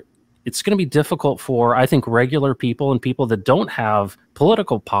together, it's going to be difficult for, I think, regular people and people that don't have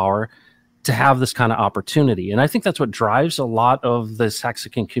political power to have this kind of opportunity. And I think that's what drives a lot of this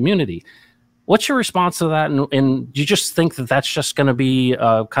Mexican community. What's your response to that? And do you just think that that's just going to be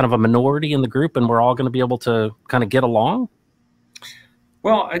kind of a minority in the group and we're all going to be able to kind of get along?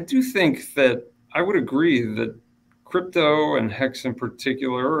 Well, I do think that I would agree that crypto, and Hex in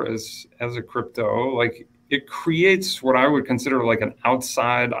particular as a crypto, like, it creates what I would consider like an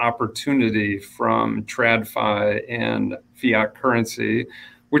outside opportunity from TradFi and fiat currency,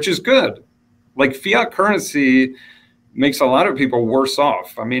 which is good. Like, fiat currency makes a lot of people worse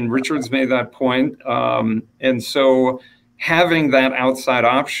off. I mean, Richard's made that point. And so having that outside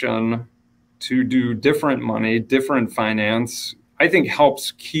option to do different money, different finance, I think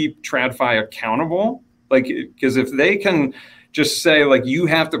helps keep TradFi accountable. Like, because if they can just say, like, you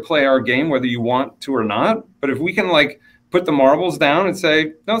have to play our game whether you want to or not. But if we can, like, put the marbles down and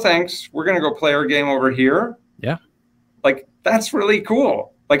say, no, thanks, we're going to go play our game over here. Yeah. Like, that's really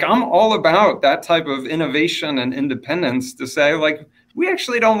cool. Like, I'm all about that type of innovation and independence to say, like, we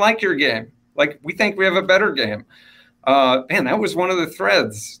actually don't like your game. Like, we think we have a better game. Man, that was one of the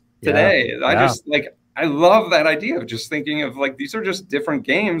threads today. Yeah. I love that idea of just thinking of, like, these are just different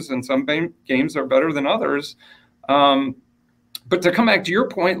games, and some games are better than others. But to come back to your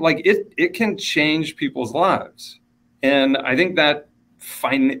point, like, it can change people's lives. And I think that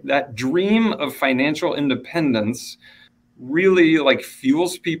that dream of financial independence really, like,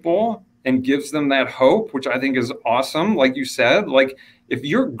 fuels people and gives them that hope, which I think is awesome. Like you said, like, if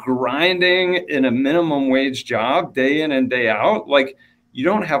you're grinding in a minimum wage job day in and day out, like, you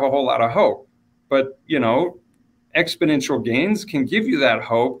don't have a whole lot of hope. But, exponential gains can give you that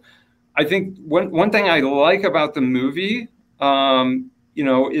hope. I think one thing I like about the movie,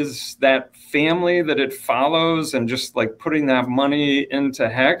 is that family that it follows, and just, like, putting that money into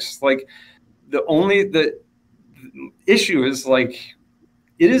Hex. Like, the issue is, like,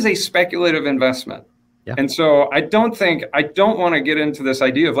 it is a speculative investment. Yeah. And so I don't want to get into this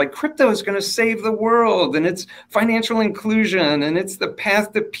idea of, like, crypto is going to save the world and it's financial inclusion and it's the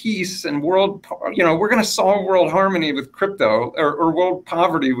path to peace and we're going to solve world harmony with crypto, or world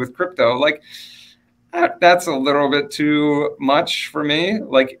poverty with crypto. Like, that's a little bit too much for me.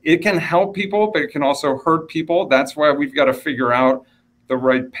 Like, it can help people, but it can also hurt people. That's why we've got to figure out the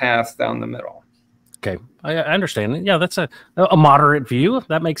right path down the middle. Okay, I understand. Yeah, that's a moderate view.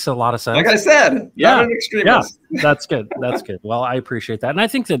 That makes a lot of sense. Like I said, not an extremist. Yeah, that's good. That's good. Well, I appreciate that. And I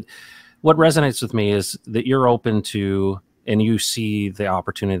think that what resonates with me is that you're open to and you see the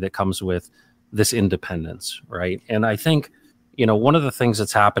opportunity that comes with this independence, right? And I think, one of the things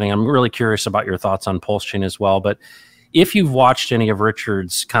that's happening, I'm really curious about your thoughts on Pulse Chain as well, but if you've watched any of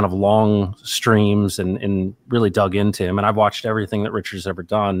Richard's kind of long streams and really dug into him, and I've watched everything that Richard's ever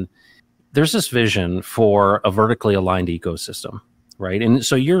done, there's this vision for a vertically aligned ecosystem, right? And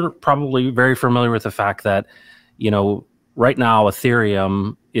so you're probably very familiar with the fact that, right now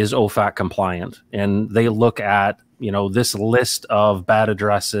Ethereum is OFAC compliant, and they look at, this list of bad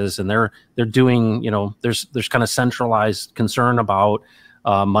addresses, and they're doing, there's kind of centralized concern about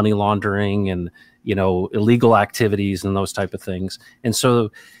money laundering and, illegal activities and those type of things. And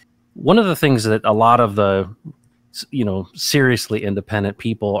so one of the things that a lot of the seriously independent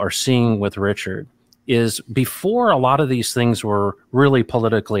people are seeing with Richard is, before a lot of these things were really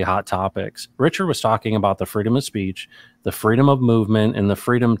politically hot topics, Richard was talking about the freedom of speech, the freedom of movement, and the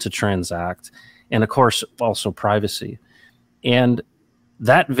freedom to transact, and of course also privacy. And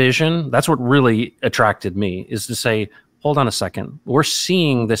that vision, that's what really attracted me, is to say, hold on a second, we're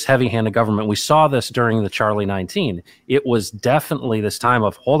seeing this heavy-handed government. We saw this during the Charlie 19. It was definitely this time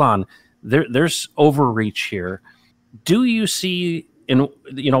of, hold on, there's overreach here. Do you see, in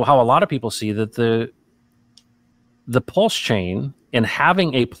how a lot of people see that the Pulse chain, and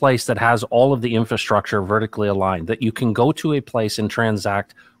having a place that has all of the infrastructure vertically aligned, that you can go to a place and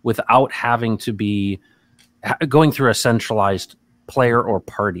transact without having to be going through a centralized player or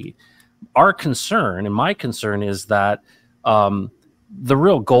party? Our concern, and my concern, is that the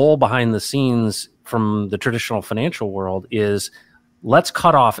real goal behind the scenes from the traditional financial world is, let's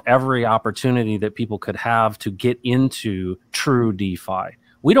cut off every opportunity that people could have to get into true DeFi.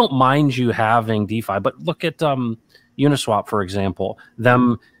 We don't mind you having DeFi, but look at Uniswap, for example.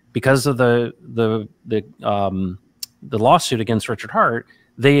 Them, because of the lawsuit against Richard Hart,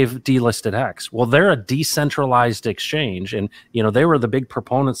 they've delisted Hex. Well, they're a decentralized exchange, and they were the big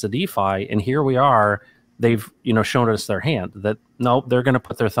proponents of DeFi, and here we are. They've shown us their hand that no, they're going to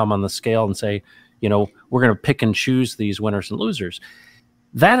put their thumb on the scale and say, we're going to pick and choose these winners and losers.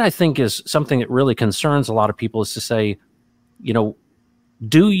 That, I think, is something that really concerns a lot of people, is to say,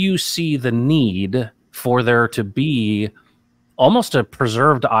 do you see the need for there to be almost a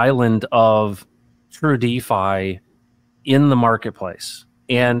preserved island of true DeFi in the marketplace?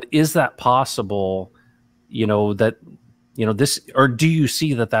 And is that possible, this, or do you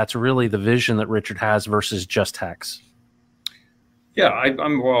see that that's really the vision that Richard has versus just Hex? Yeah,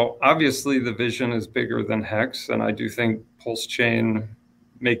 well, obviously the vision is bigger than Hex, and I do think Pulse Chain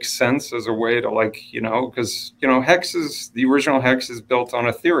makes sense as a way to, because Hex is, the original Hex is built on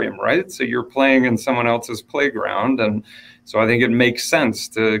Ethereum, right? So you're playing in someone else's playground, and so I think it makes sense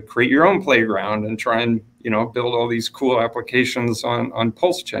to create your own playground and try and build all these cool applications on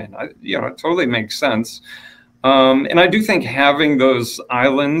Pulse Chain. It totally makes sense. And I do think having those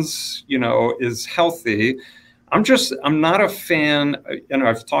islands, is healthy. I'm not a fan,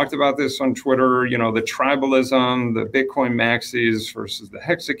 I've talked about this on Twitter, the tribalism, the Bitcoin maxis versus the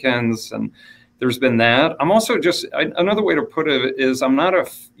hexagons, and there's been that. I'm also another way to put it is, I'm not a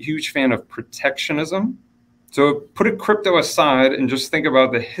huge fan of protectionism. So put a crypto aside and just think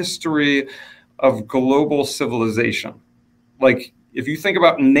about the history of global civilization. Like, if you think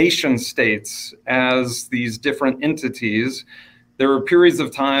about nation states as these different entities, there are periods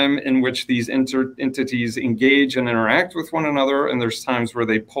of time in which these entities engage and interact with one another, and there's times where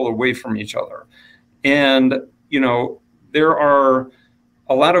they pull away from each other. And, there are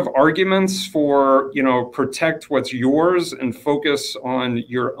a lot of arguments for, protect what's yours and focus on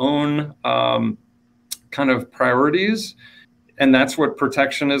your own kind of priorities. And that's what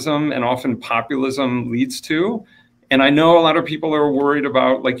protectionism and often populism leads to. And I know a lot of people are worried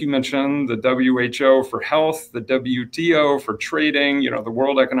about, like you mentioned, the WHO for health, the WTO for trading, the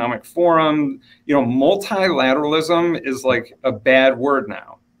World Economic Forum. Multilateralism is like a bad word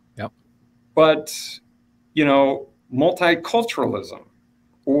now. Yep. But, multiculturalism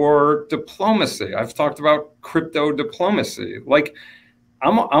or diplomacy. I've talked about crypto diplomacy. Like,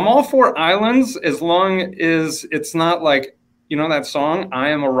 I'm all for islands as long as it's not like, that song, I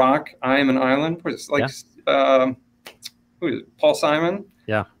Am a Rock, I Am an Island. It's like, who is it? Paul Simon?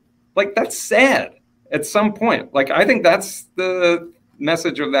 Yeah. Like, that's sad at some point. Like, I think that's the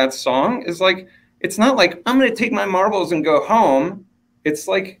message of that song, is like, it's not like, I'm going to take my marbles and go home. It's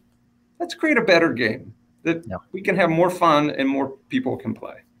like, let's create a better game that we can have more fun and more people can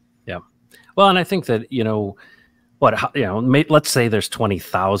play. Yeah. Well, and I think that, let's say there's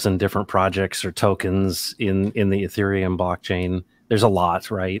 20,000 different projects or tokens in the Ethereum blockchain. There's a lot,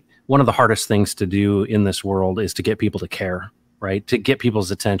 right? One of the hardest things to do in this world is to get people to care, right? To get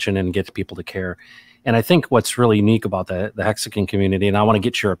people's attention and get people to care. And I think what's really unique about the Hexagon community, and I want to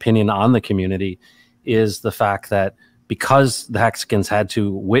get your opinion on the community, is the fact that because the Hexagons had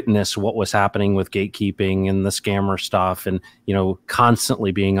to witness what was happening with gatekeeping and the scammer stuff, and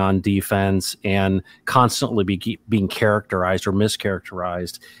constantly being on defense and constantly being characterized or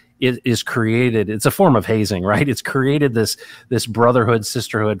mischaracterized, it's a form of hazing, right? It's created this brotherhood,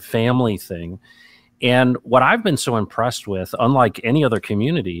 sisterhood, family thing. And what I've been so impressed with, unlike any other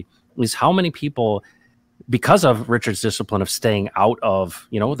community, is how many people, because of Richard's discipline of staying out of,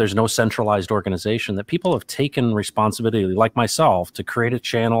 there's no centralized organization, that people have taken responsibility, like myself, to create a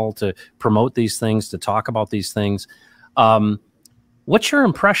channel, to promote these things, to talk about these things. What's your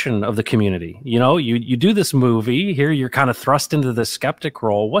impression of the community? You do this movie here, you're kind of thrust into the skeptic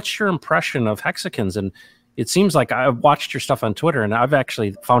role. What's your impression of Hexagons? And it seems like I've watched your stuff on Twitter, and I've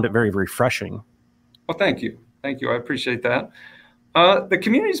actually found it very refreshing. Well, thank you. Thank you. I appreciate that. The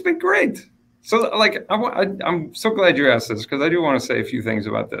community's been great. So, I'm so glad you asked this, because I do want to say a few things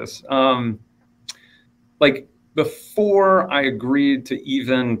about this. Before I agreed to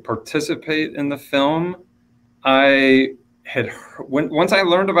even participate in the film, once I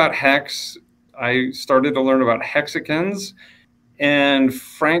learned about Hex, I started to learn about Hexagons, and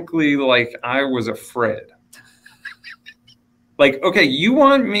frankly, I was afraid. Okay, you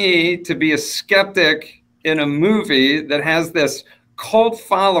want me to be a skeptic in a movie that has this cult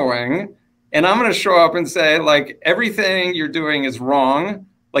following, and I'm going to show up and say, everything you're doing is wrong.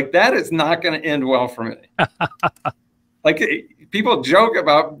 That is not going to end well for me. People joke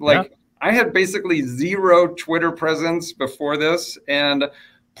about, yeah. I had basically zero Twitter presence before this. And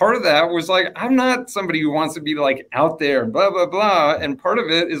part of that was I'm not somebody who wants to be out there, blah, blah, blah. And part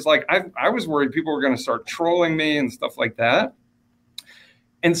of it is I was worried people were going to start trolling me and stuff like that.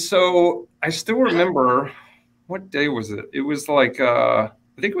 And so I still remember, what day was it? It was I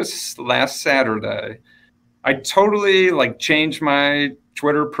think it was last Saturday. I totally changed my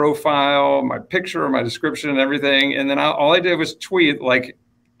Twitter profile, my picture, my description and everything. And then all I did was tweet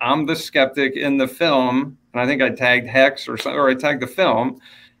I'm the skeptic in the film. And I think I tagged Hex or I tagged the film.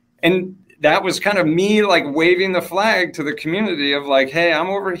 And that was kind of me waving the flag to the community of hey, I'm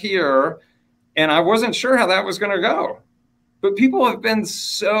over here. And I wasn't sure how that was going to go. But people have been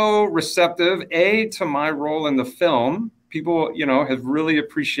so receptive, to my role in the film. People, have really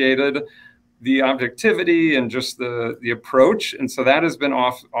appreciated the objectivity and just the approach. And so that has been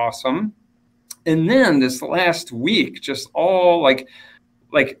awesome. And then this last week, just all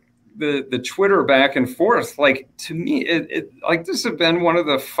the Twitter back and forth, to me, it this has been one of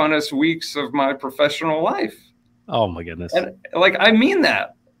the funnest weeks of my professional life. Oh my goodness. And I mean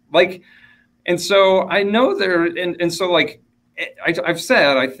that, and so I know and so I've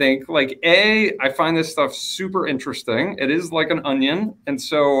said, I think I find this stuff super interesting. It is like an onion. And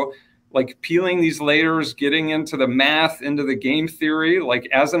so peeling these layers, getting into the math, into the game theory,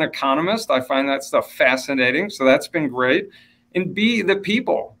 as an economist, I find that stuff fascinating. So that's been great. And B, the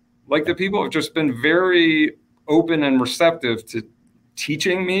people, the people have just been very open and receptive to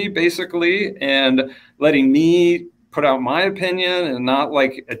teaching me basically, and letting me put out my opinion and not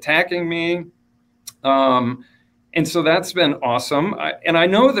attacking me. And so that's been awesome. And I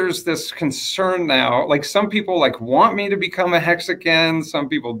know there's this concern now, some people want me to become a Hexagon. Some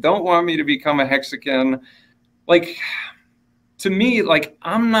people don't want me to become a Hexagon. To me,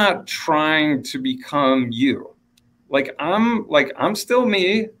 I'm not trying to become you. I'm still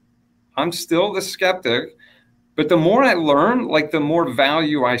me. I'm still the skeptic. But the more I learn, the more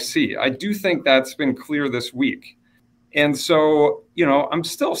value I see. I do think that's been clear this week. And so, I'm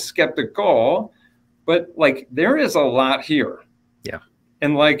still skeptical. But there is a lot here. Yeah.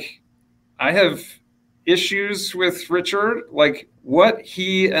 And I have issues with Richard, what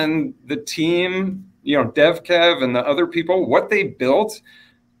he and the team, DevKev and the other people, what they built,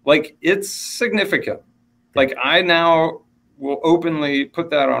 it's significant. I now will openly put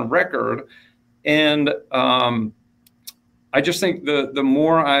that on record. And I just think the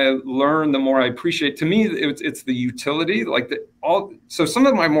more I learn, the more I appreciate. To me, it's the utility, so some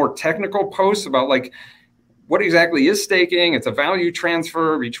of my more technical posts about what exactly is staking, it's a value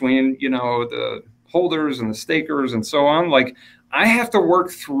transfer between, the holders and the stakers and so on. I have to work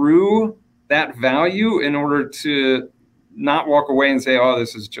through that value in order to not walk away and say, oh,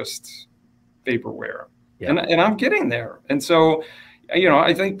 this is just vaporware. Yeah. And I'm getting there. And so,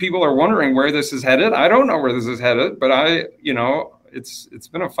 I think people are wondering where this is headed. I don't know where this is headed, but it's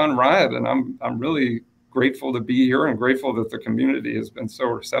been a fun ride, and I'm really grateful to be here and grateful that the community has been so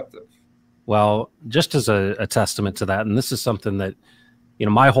receptive. Well, just as a testament to that, and this is something that,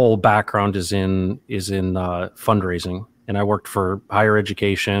 my whole background is in fundraising, and I worked for higher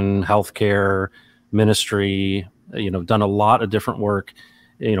education, healthcare, ministry, done a lot of different work,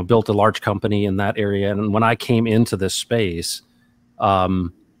 built a large company in that area. And when I came into this space,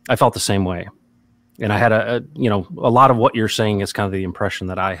 I felt the same way. And I had a lot of what you're saying is kind of the impression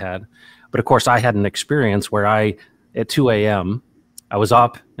that I had. But of course, I had an experience where at 2 a.m., I was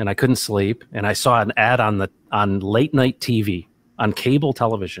up and I couldn't sleep, and I saw an ad on late night TV, on cable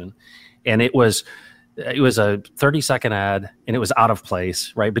television, and it was a 30-second ad, and it was out of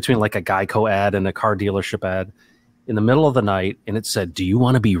place, right between like a Geico ad and a car dealership ad, in the middle of the night, and it said, "Do you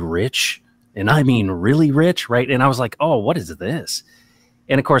want to be rich?" And I mean really rich, right? And I was like, "Oh, what is this?"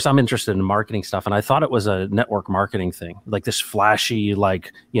 And of course, I'm interested in marketing stuff, and I thought it was a network marketing thing, like this flashy,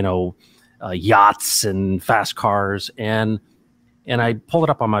 like yachts and fast cars, and I pulled it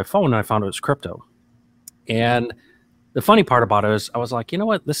up on my phone and I found it was crypto. And the funny part about it is I was like, you know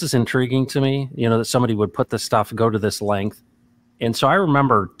what, this is intriguing to me, that somebody would put this stuff, go to this length. And so I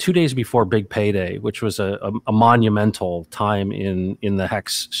remember 2 days before Big Payday, which was a monumental time in the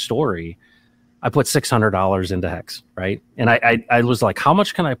Hex story, I put $600 into Hex, right? And I was like, how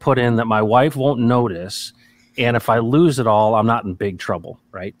much can I put in that my wife won't notice? And if I lose it all, I'm not in big trouble,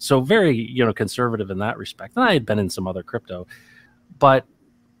 right? So very, conservative in that respect. And I had been in some other crypto. But,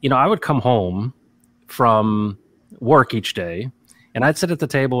 I would come home from work each day, and I'd sit at the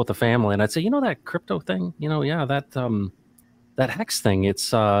table with the family, and I'd say, that crypto thing, yeah, that Hex thing, it's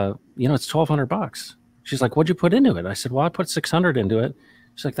it's $1,200. She's like, "What'd you put into it?" I said, "Well, I put 600 into it."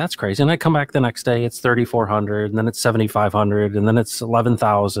 She's like, "That's crazy." And I come back the next day, it's 3,400, and then it's 7,500, and then it's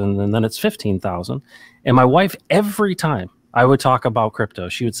 11,000, and then it's 15,000. And my wife, every time I would talk about crypto,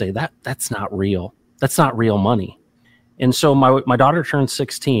 she would say, that's not real. That's not real money. And so my daughter turned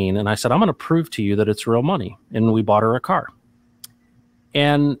 16, and I said, "I'm going to prove to you that it's real money." And we bought her a car.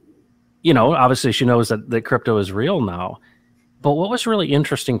 And, obviously she knows that crypto is real now. But what was really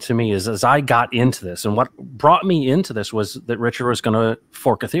interesting to me is as I got into this, and what brought me into this was that Richard was going to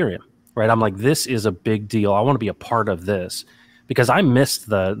fork Ethereum, right? I'm like, this is a big deal. I want to be a part of this because I missed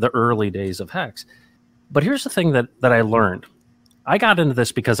the early days of Hex. But here's the thing that I learned. I got into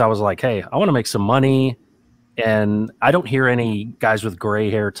this because I was like, hey, I want to make some money. And I don't hear any guys with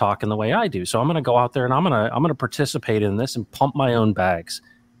gray hair talking the way I do. So I'm going to go out there and I'm going to participate in this and pump my own bags.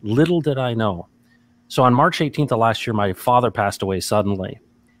 Little did I know. So on March 18th of last year, my father passed away suddenly.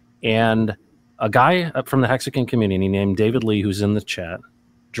 And a guy from the Hexican community named David Lee, who's in the chat,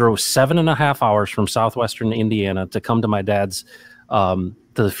 drove 7.5 hours from southwestern Indiana to come to my dad's, to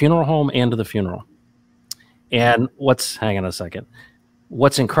the funeral home and to the funeral. And hang on a second.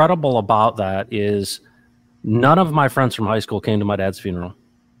 What's incredible about that is none of my friends from high school came to my dad's funeral.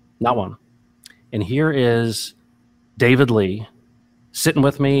 Not one. And here is David Lee sitting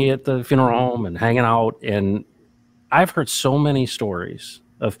with me at the funeral home and hanging out. And I've heard so many stories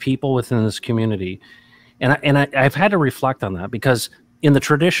of people within this community. And I've had to reflect on that because in the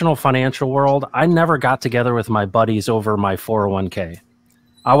traditional financial world, I never got together with my buddies over my 401k.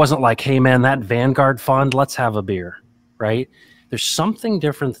 I wasn't like, hey, man, that Vanguard fund, let's have a beer, right? There's something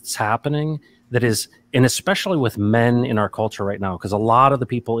different that's happening that is, and especially with men in our culture right now, because a lot of the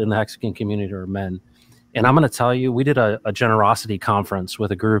people in the Hexican community are men. And I'm going to tell you, we did a generosity conference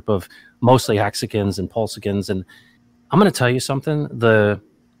with a group of mostly Hexicans and Pulsicans. And I'm going to tell you something, the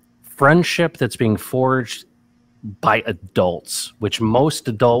friendship that's being forged by adults, which most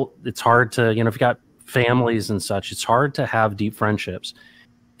it's hard to, if you got families and such, it's hard to have deep friendships.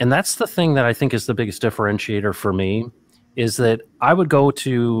 And that's the thing that I think is the biggest differentiator for me, is that I would go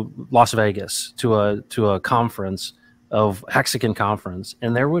to Las Vegas to a conference of Hexican conference,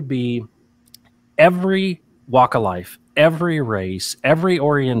 and there would be every walk of life, every race, every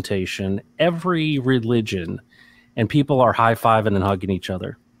orientation, every religion, and people are high-fiving and hugging each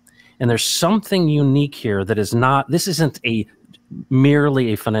other. And there's something unique here that is not, this isn't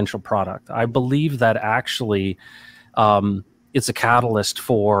merely a financial product. I believe that actually it's a catalyst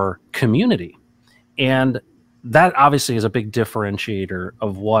for community. And that obviously is a big differentiator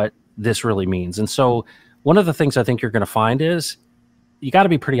of what this really means. And so one of the things I think you're going to find is you got to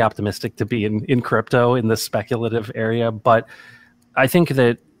be pretty optimistic to be in crypto in this speculative area. But I think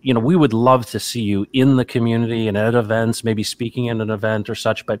that, we would love to see you in the community and at events, maybe speaking in an event or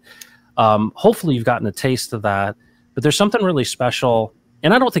such. But hopefully you've gotten a taste of that. But there's something really special.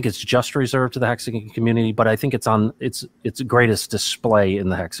 And I don't think it's just reserved to the Hexican community, but I think it's on its greatest display in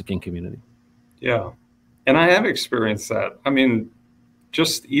the Hexican community. Yeah. And I have experienced that. I mean,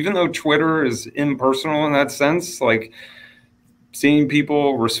 just, even though Twitter is impersonal in that sense, like seeing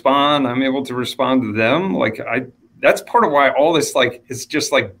people respond, I'm able to respond to them. Like that's part of why all this like is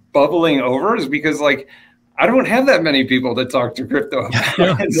just like bubbling over, is because like I don't have that many people to talk to crypto about.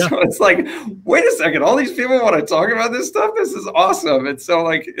 Yeah, yeah. So it's like, wait a second, all these people want to talk about this stuff. This is awesome. And so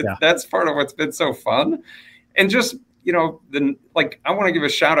like that's part of what's been so fun. And just, you know, I want to give a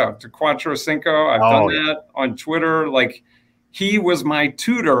shout out to Quattro Cinco. I've done that on Twitter. Like, he was my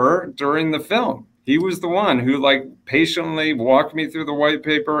tutor during the film. He was the one who like patiently walked me through the white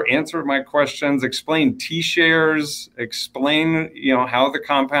paper, answered my questions, explained T-shares, explained, you know, how the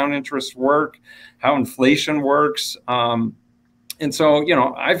compound interests work, how inflation works. And so, you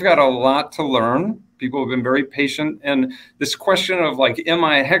know, I've got a lot to learn. People have been very patient. And this question of like, am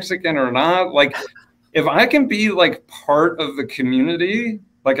I a Hexican or not? Like, if I can be like part of the community,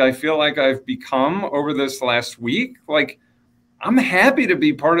 like I feel like I've become over this last week, like I'm happy to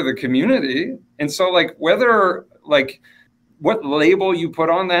be part of the community. And so like whether like what label you put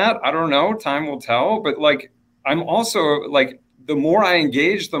on that, I don't know, time will tell. But like I'm also like, the more I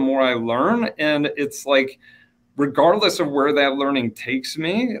engage, the more I learn. And it's like, regardless of where that learning takes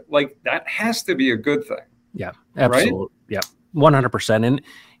me, like that has to be a good thing. Yeah, absolutely. Right? Yeah, 100%.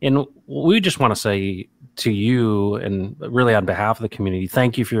 And we just want to say to you, and really on behalf of the community,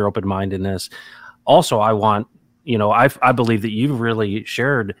 thank you for your open-mindedness. Also, I want, you know, I believe that you've really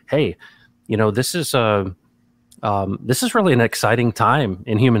shared, hey, you know, this is really an exciting time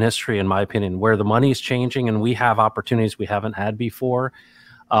in human history, in my opinion, where the money is changing and we have opportunities we haven't had before.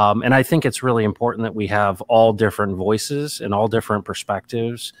 And I think it's really important that we have all different voices and all different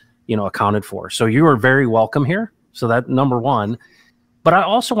perspectives, you know, accounted for. So you are very welcome here. So that number one. But I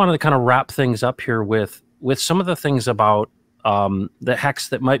also wanted to kind of wrap things up here with some of the things about the hex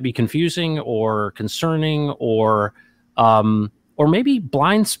that might be confusing or concerning, or maybe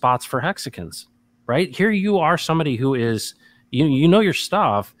blind spots for hexicans, right? Here you are, somebody who is, you know your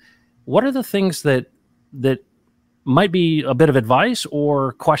stuff. What are the things that might be a bit of advice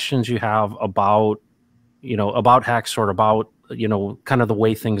or questions you have about, you know, about hex, or about, you know, kind of the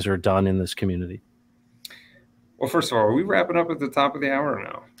way things are done in this community? Well, first of all, are we wrapping up at the top of the hour or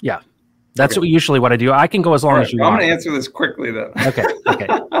no? Yeah. That's usually what I do. I can go as long as you want. I'm going to answer this quickly then. Okay.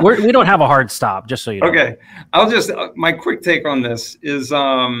 We don't have a hard stop, just so you know. Okay. I'll just, my quick take on this is,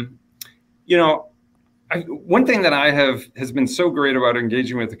 you know, one thing that has been so great about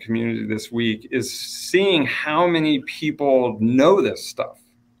engaging with the community this week is seeing how many people know this stuff.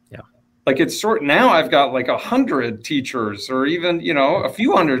 Yeah. Like it's now I've got like 100 teachers, or even, you know, a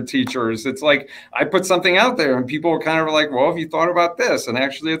few hundred teachers. It's like I put something out there and people are kind of like, well, have you thought about this? And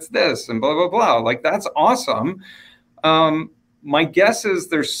actually it's this and blah, blah, blah. Like that's awesome. My guess is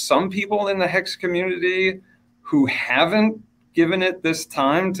there's some people in the hex community who haven't given it this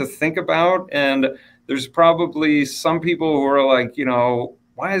time to think about. And there's probably some people who are like, you know,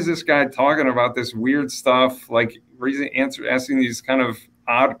 why is this guy talking about this weird stuff? Like asking these kind of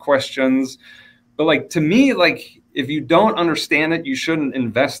odd questions. But like, to me, like, if you don't understand it, you shouldn't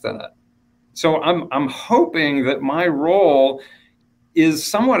invest in it. So I'm hoping that my role is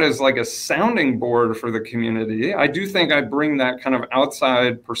somewhat as like a sounding board for the community. I do think I bring that kind of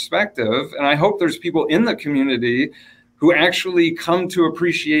outside perspective. And I hope there's people in the community who actually come to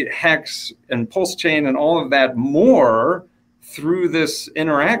appreciate hex and pulse chain and all of that more through this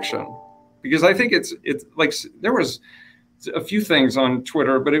interaction. Because I think it's like, there was a few things on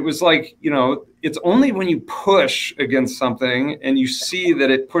Twitter, but it was like, you know, it's only when you push against something and you see that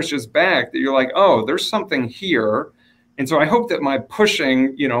it pushes back that you're like, oh, there's something here. And so I hope that my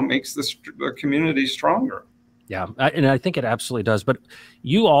pushing, you know, makes the community stronger. Yeah, and I think it absolutely does. But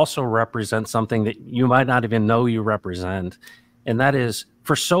you also represent something that you might not even know you represent, and that is,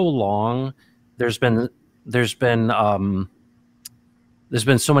 for so long, there's been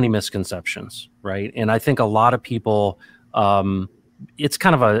so many misconceptions, right? And I think a lot of people, it's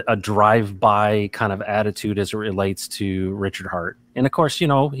kind of a drive-by kind of attitude as it relates to Richard Hart. And of course, you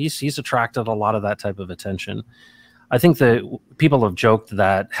know, he's attracted a lot of that type of attention. I think that people have joked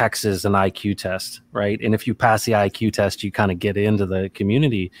that hex is an IQ test, right? And if you pass the IQ test, you kind of get into the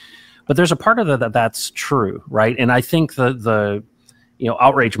community. But there's a part of that that's true, right? And I think the you know,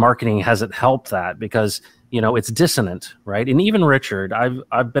 outrage marketing hasn't helped that, because, you know, it's dissonant, right? And even Richard,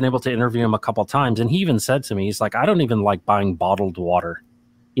 I've been able to interview him a couple of times, and he even said to me, he's like, I don't even like buying bottled water.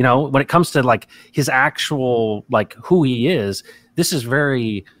 You know, when it comes to like his actual, like who he is, this is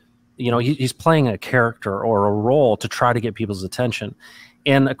very, you know, he's playing a character or a role to try to get people's attention.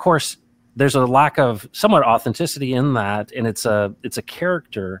 And of course, there's a lack of somewhat authenticity in that, and it's a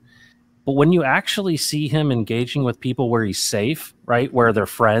character. But when you actually see him engaging with people where he's safe, right, where they're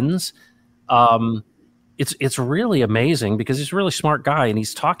friends, it's really amazing, because he's a really smart guy, and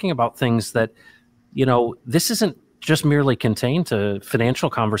he's talking about things that, this isn't just merely contained to financial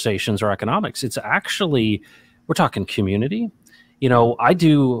conversations or economics. It's actually, we're talking community. I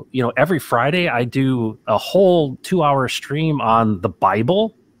do, every Friday I do a whole 2-hour stream on the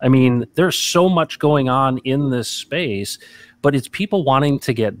Bible. I mean, there's so much going on in this space, but it's people wanting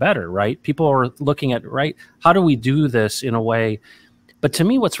to get better, right? People are looking at, right, how do we do this in a way? But to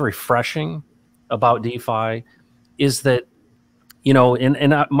me, what's refreshing about DeFi is that,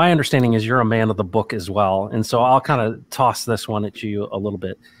 and my understanding is you're a man of the book as well. And so I'll kind of toss this one at you a little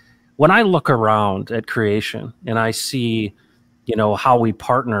bit. When I look around at creation and I see, how we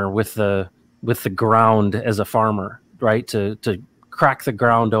partner with the ground as a farmer, right? To crack the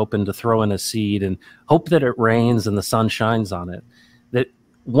ground open, to throw in a seed and hope that it rains and the sun shines on it. That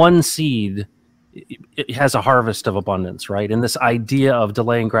one seed, it has a harvest of abundance, right? And this idea of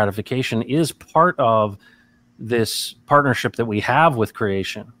delaying gratification is part of this partnership that we have with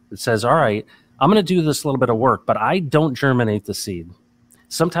creation. It says, all right, I'm going to do this little bit of work, but I don't germinate the seed.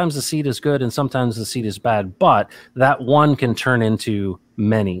 Sometimes the seed is good and sometimes the seed is bad, but that one can turn into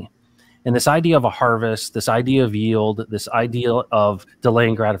many. And this idea of a harvest, this idea of yield, this idea of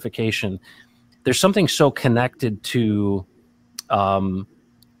delaying gratification, there's something so connected to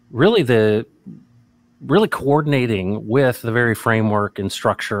really coordinating with the very framework and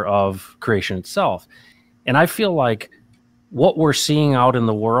structure of creation itself. And I feel like what we're seeing out in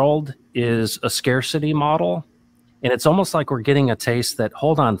the world is a scarcity model. And it's almost like we're getting a taste that,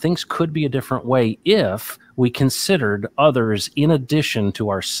 hold on, things could be a different way if we considered others in addition to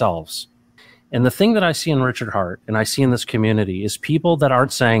ourselves. And the thing that I see in Richard Heart and I see in this community is people that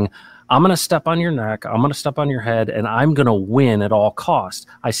aren't saying, I'm going to step on your neck, I'm going to step on your head, and I'm going to win at all costs.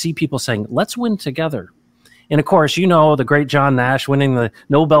 I see people saying, let's win together. And of course, the great John Nash winning the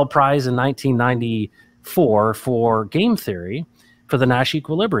Nobel Prize in 1994 for game theory, for the Nash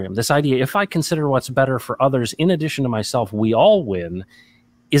equilibrium. This idea, if I consider what's better for others in addition to myself, we all win,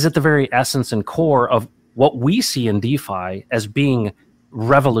 is at the very essence and core of what we see in DeFi as being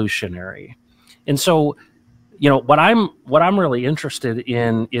revolutionary. And so, what I'm really interested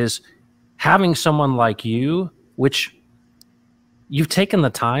in is having someone like you, which you've taken the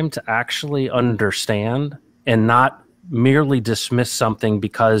time to actually understand and not merely dismiss something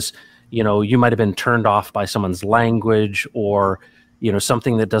because, you might have been turned off by someone's language or,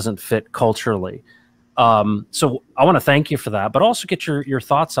 something that doesn't fit culturally. So I want to thank you for that, but also get your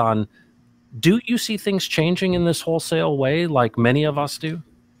thoughts on, do you see things changing in this wholesale way like many of us do?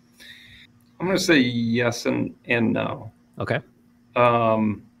 I'm going to say yes and no. Okay.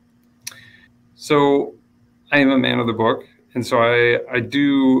 So I am a man of the book. And so I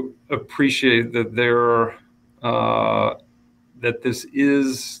do appreciate that that this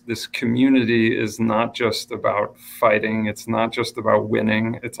community is not just about fighting. It's not just about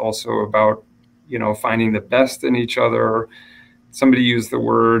winning. It's also about, finding the best in each other. Somebody used the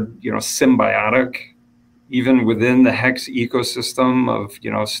word, symbiotic, even within the Hex ecosystem of,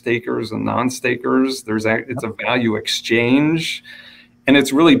 stakers and non-stakers. It's a value exchange. And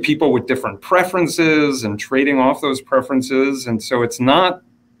it's really people with different preferences and trading off those preferences. And so it's not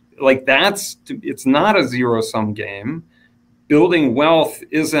like it's not a zero-sum game. Building wealth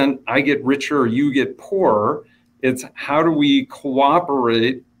isn't I get richer, you get poorer. It's how do we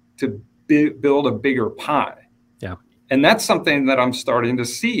cooperate to build a bigger pie? Yeah. And that's something that I'm starting to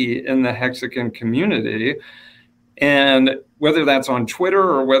see in the Hexican community. And whether that's on Twitter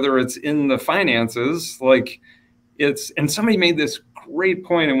or whether it's in the finances, and somebody made this great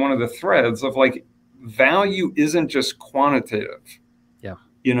point in one of the threads of value isn't just quantitative. Yeah.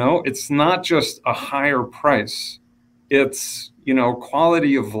 It's not just a higher price. It's,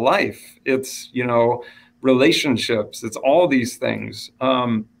 quality of life. It's, relationships. It's all these things,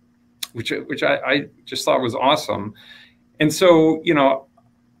 which I just thought was awesome. And so,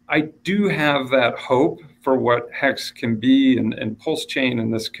 I do have that hope for what Hex can be and Pulse Chain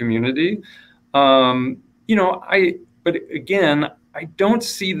in this community. But again, I don't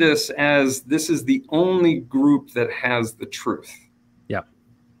see this is the only group that has the truth. Yeah.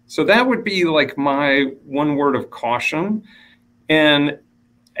 So that would be my one word of caution. And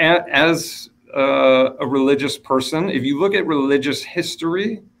as a religious person, if you look at religious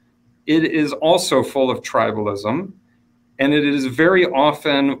history, it is also full of tribalism. And it is very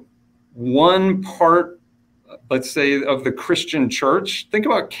often one part, let's say, of the Christian church. Think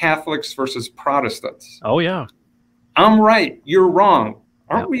about Catholics versus Protestants. Oh, yeah. I'm right, you're wrong.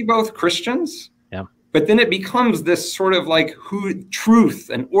 Aren't we both Christians? Yeah. But then it becomes this sort of like truth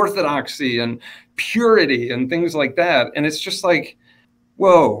and orthodoxy and purity and things like that. And it's just like,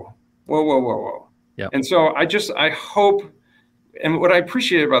 whoa, whoa, whoa, whoa, whoa. Yep. And so I hope, and what I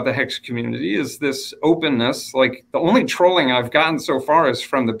appreciate about the Hex community is this openness. Like the only trolling I've gotten so far is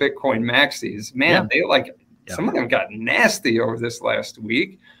from the Bitcoin maxis. Man, they like, some of them got nasty over this last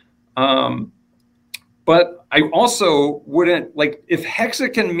week. But I also wouldn't, like, if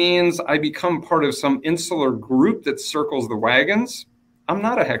Hexagon means I become part of some insular group that circles the wagons, I'm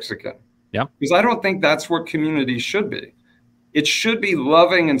not a Hexagon. Yeah. Because I don't think that's what community should be. It should be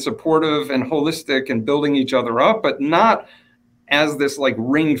loving and supportive and holistic and building each other up, but not as this like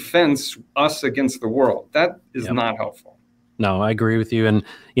ring fence us against the world. That is not helpful. No, I agree with you. And,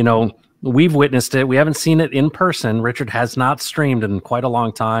 you know, we've witnessed it. We haven't seen it in person. Richard has not streamed in quite a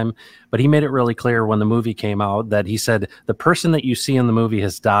long time, but he made it really clear when the movie came out that he said, the person that you see in the movie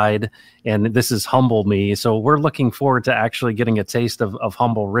has died, and this has humbled me. So we're looking forward to actually getting a taste of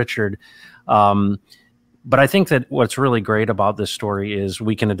humble Richard. But I think that what's really great about this story is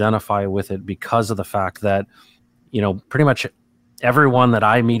we can identify with it because of the fact that, you know, pretty much everyone that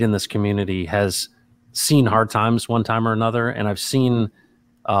I meet in this community has seen hard times one time or another. And I've seen,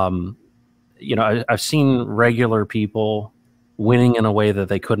 you know, I've seen regular people winning in a way that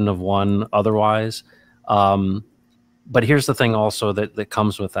they couldn't have won otherwise. But here's the thing also that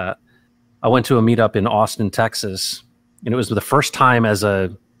comes with that. I went to a meetup in Austin, Texas, and it was the first time as a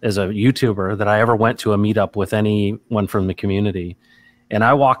YouTuber that I ever went to a meetup with anyone from the community. And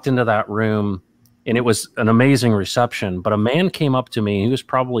I walked into that room and it was an amazing reception, but a man came up to me, he was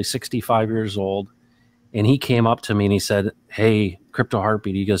probably 65 years old. And he came up to me and he said, "Hey,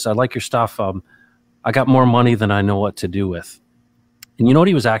 CryptoHeartBeat," he goes, "I like your stuff. I got more money than I know what to do with." And you know what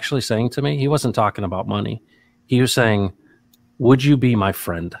he was actually saying to me? He wasn't talking about money. He was saying, "Would you be my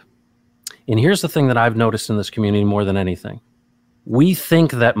friend?" And here's the thing that I've noticed in this community more than anything. We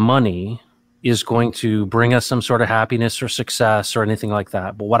think that money is going to bring us some sort of happiness or success or anything like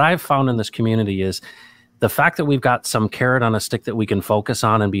that. But what I've found in this community is the fact that we've got some carrot on a stick that we can focus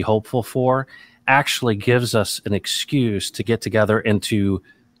on and be hopeful for actually gives us an excuse to get together and to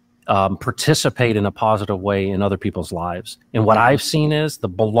participate in a positive way in other people's lives. And what I've seen is the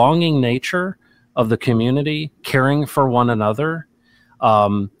belonging nature of the community, caring for one another,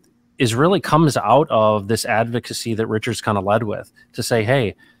 is really comes out of this advocacy that Richard's kind of led with, to say,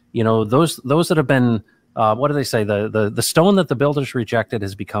 hey, you know, those that have been, what do they say? The stone that the builders rejected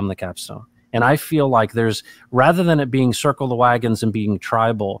has become the capstone. And I feel like there's, rather than it being circle the wagons and being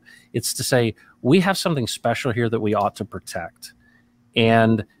tribal, it's to say, we have something special here that we ought to protect.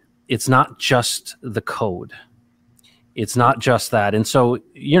 And it's not just the code. It's not just that. And so,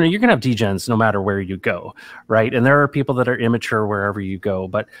 you know, you're going to have degens no matter where you go, right? And there are people that are immature wherever you go.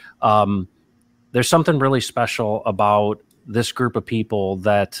 But there's something really special about this group of people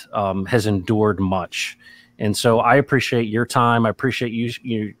that has endured much. And so I appreciate your time. I appreciate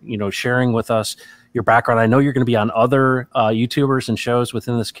you know, sharing with us your background. I know you're going to be on other YouTubers and shows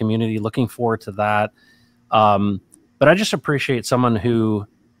within this community. Looking forward to that. But I just appreciate someone who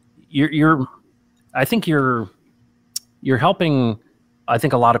I think you're helping, I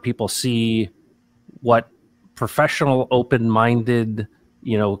think, a lot of people see what professional, open-minded,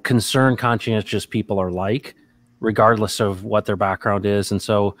 you know, concerned, conscientious people are like, regardless of what their background is. And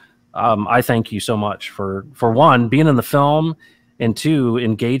so I thank you so much for one, being in the film, and two,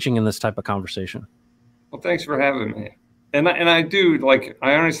 engaging in this type of conversation. Well, thanks for having me. And I do, like,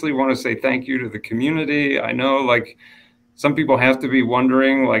 I honestly want to say thank you to the community. I know, like, some people have to be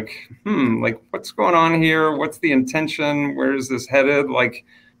wondering, like, like, what's going on here? What's the intention? Where is this headed? Like,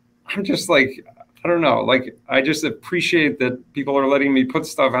 I'm just like, I don't know. Like, I just appreciate that people are letting me put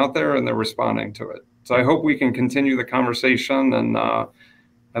stuff out there and they're responding to it. So I hope we can continue the conversation, and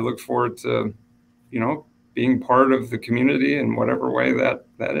I look forward to, you know, being part of the community in whatever way that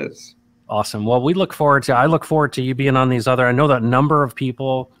is. Awesome. Well, I look forward to you being on these other, I know that a number of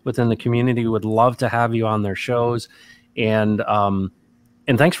people within the community would love to have you on their shows. And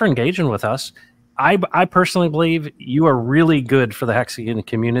thanks for engaging with us. I personally believe you are really good for the Hexagon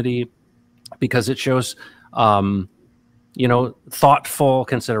community, because it shows, you know, thoughtful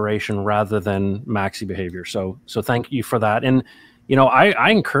consideration rather than maxi behavior. So thank you for that. And, you know, I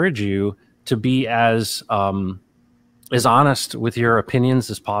encourage you to be as honest with your opinions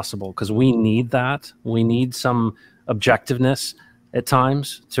as possible, because we need that. We need some objectiveness at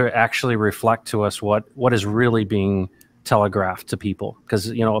times to actually reflect to us what is really being telegraphed to people, because,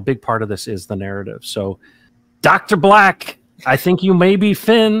 you know, a big part of this is the narrative. So, Dr. Black, I think you may be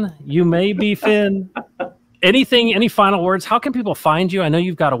Finn. You may be Finn. Any final words? How can people find you? I know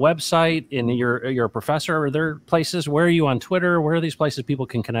you've got a website and you're a professor. Are there places? Where are you on Twitter? Where are these places people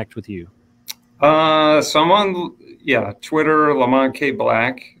can connect with you? So I'm on, Twitter, Lamont K.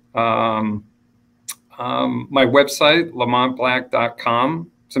 Black. My website,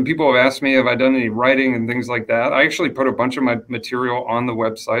 lamontblack.com. Some people have asked me, have I done any writing and things like that? I actually put a bunch of my material on the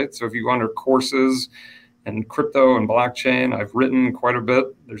website. So if you go under courses and crypto and blockchain, I've written quite a bit.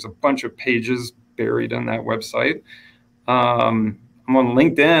 There's a bunch of pages buried in that website. I'm on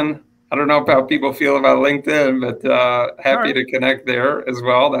LinkedIn. I don't know how people feel about LinkedIn, but happy to connect there as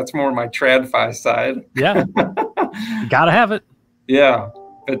well. That's more my TradFi side. Yeah, gotta have it. Yeah,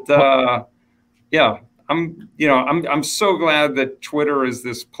 but I'm so glad that Twitter is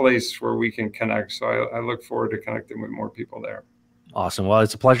this place where we can connect. So I look forward to connecting with more people there. Awesome. Well,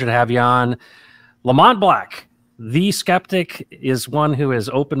 it's a pleasure to have you on. Lamont Black, the skeptic, is one who is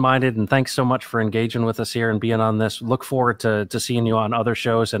open-minded, and thanks so much for engaging with us here and being on this. Look forward to seeing you on other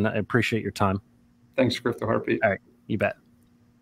shows, and I appreciate your time. Thanks, CryptoHeartBeat. All right, you bet.